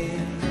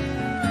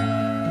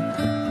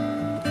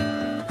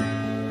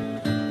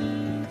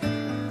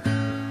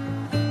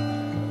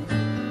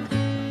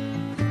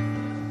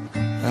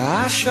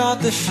 I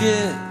shot the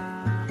shit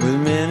with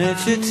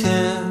miniature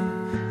Tim.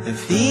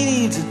 If he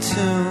needs a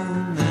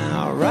tune, then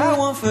I'll write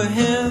one for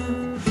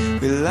him.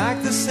 We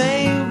like the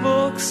same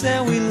books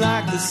and we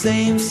like the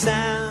same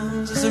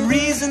sounds. There's a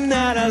reason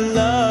that I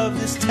love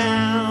this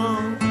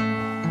town.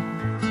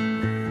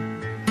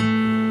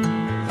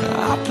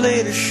 I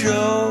played a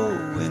show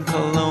in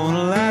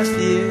Kelowna last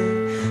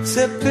year.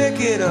 Said pick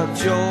it up,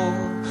 Joel.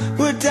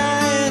 We're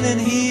dying in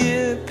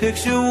here.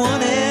 Picture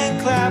one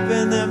hand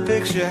clapping, then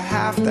picture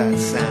half that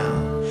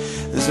sound.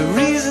 There's a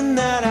reason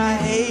that I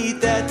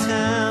hate that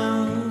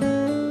town.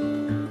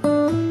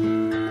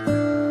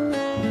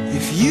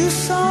 If you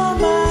saw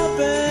my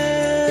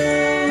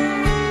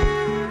band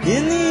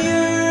in the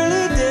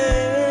early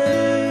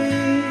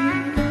days,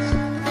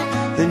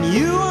 then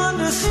you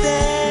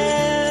understand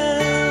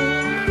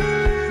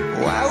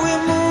why we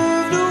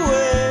moved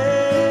away.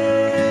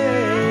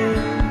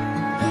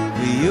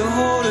 You'll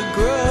hold a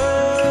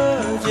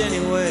grudge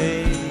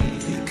anyway,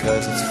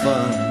 because it's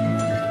fun.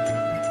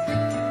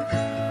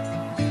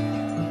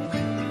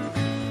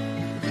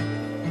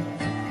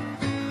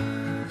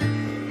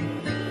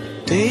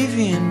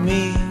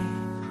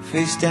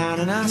 face down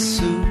in our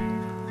soup,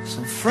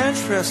 some French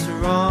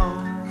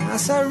restaurant. I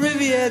saw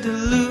Riviere de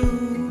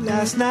Lou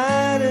last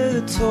night at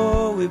a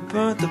tour. We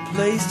burnt the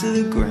place to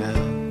the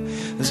ground.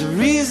 There's a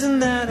reason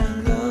that I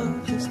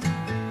love this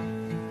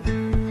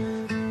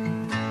town.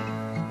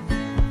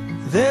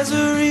 There's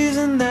a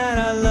reason that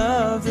I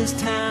love this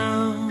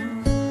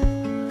town.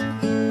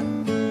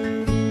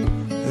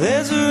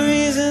 There's a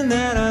reason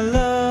that I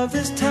love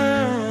this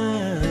town.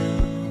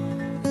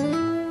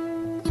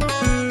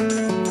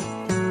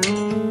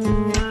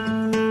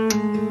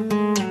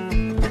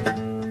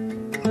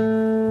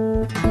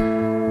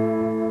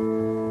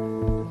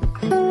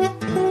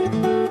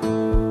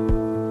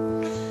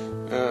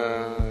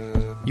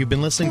 You've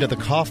been listening to The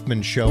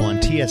Kaufman Show on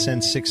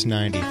TSN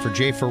 690. For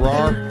Jay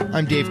Farrar,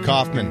 I'm Dave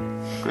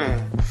Kaufman.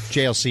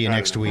 Jay, I'll see you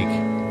next week.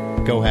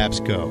 Go Habs,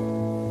 go.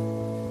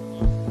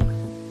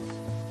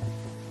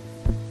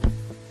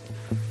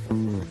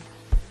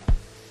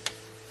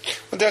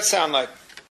 What'd that sound like?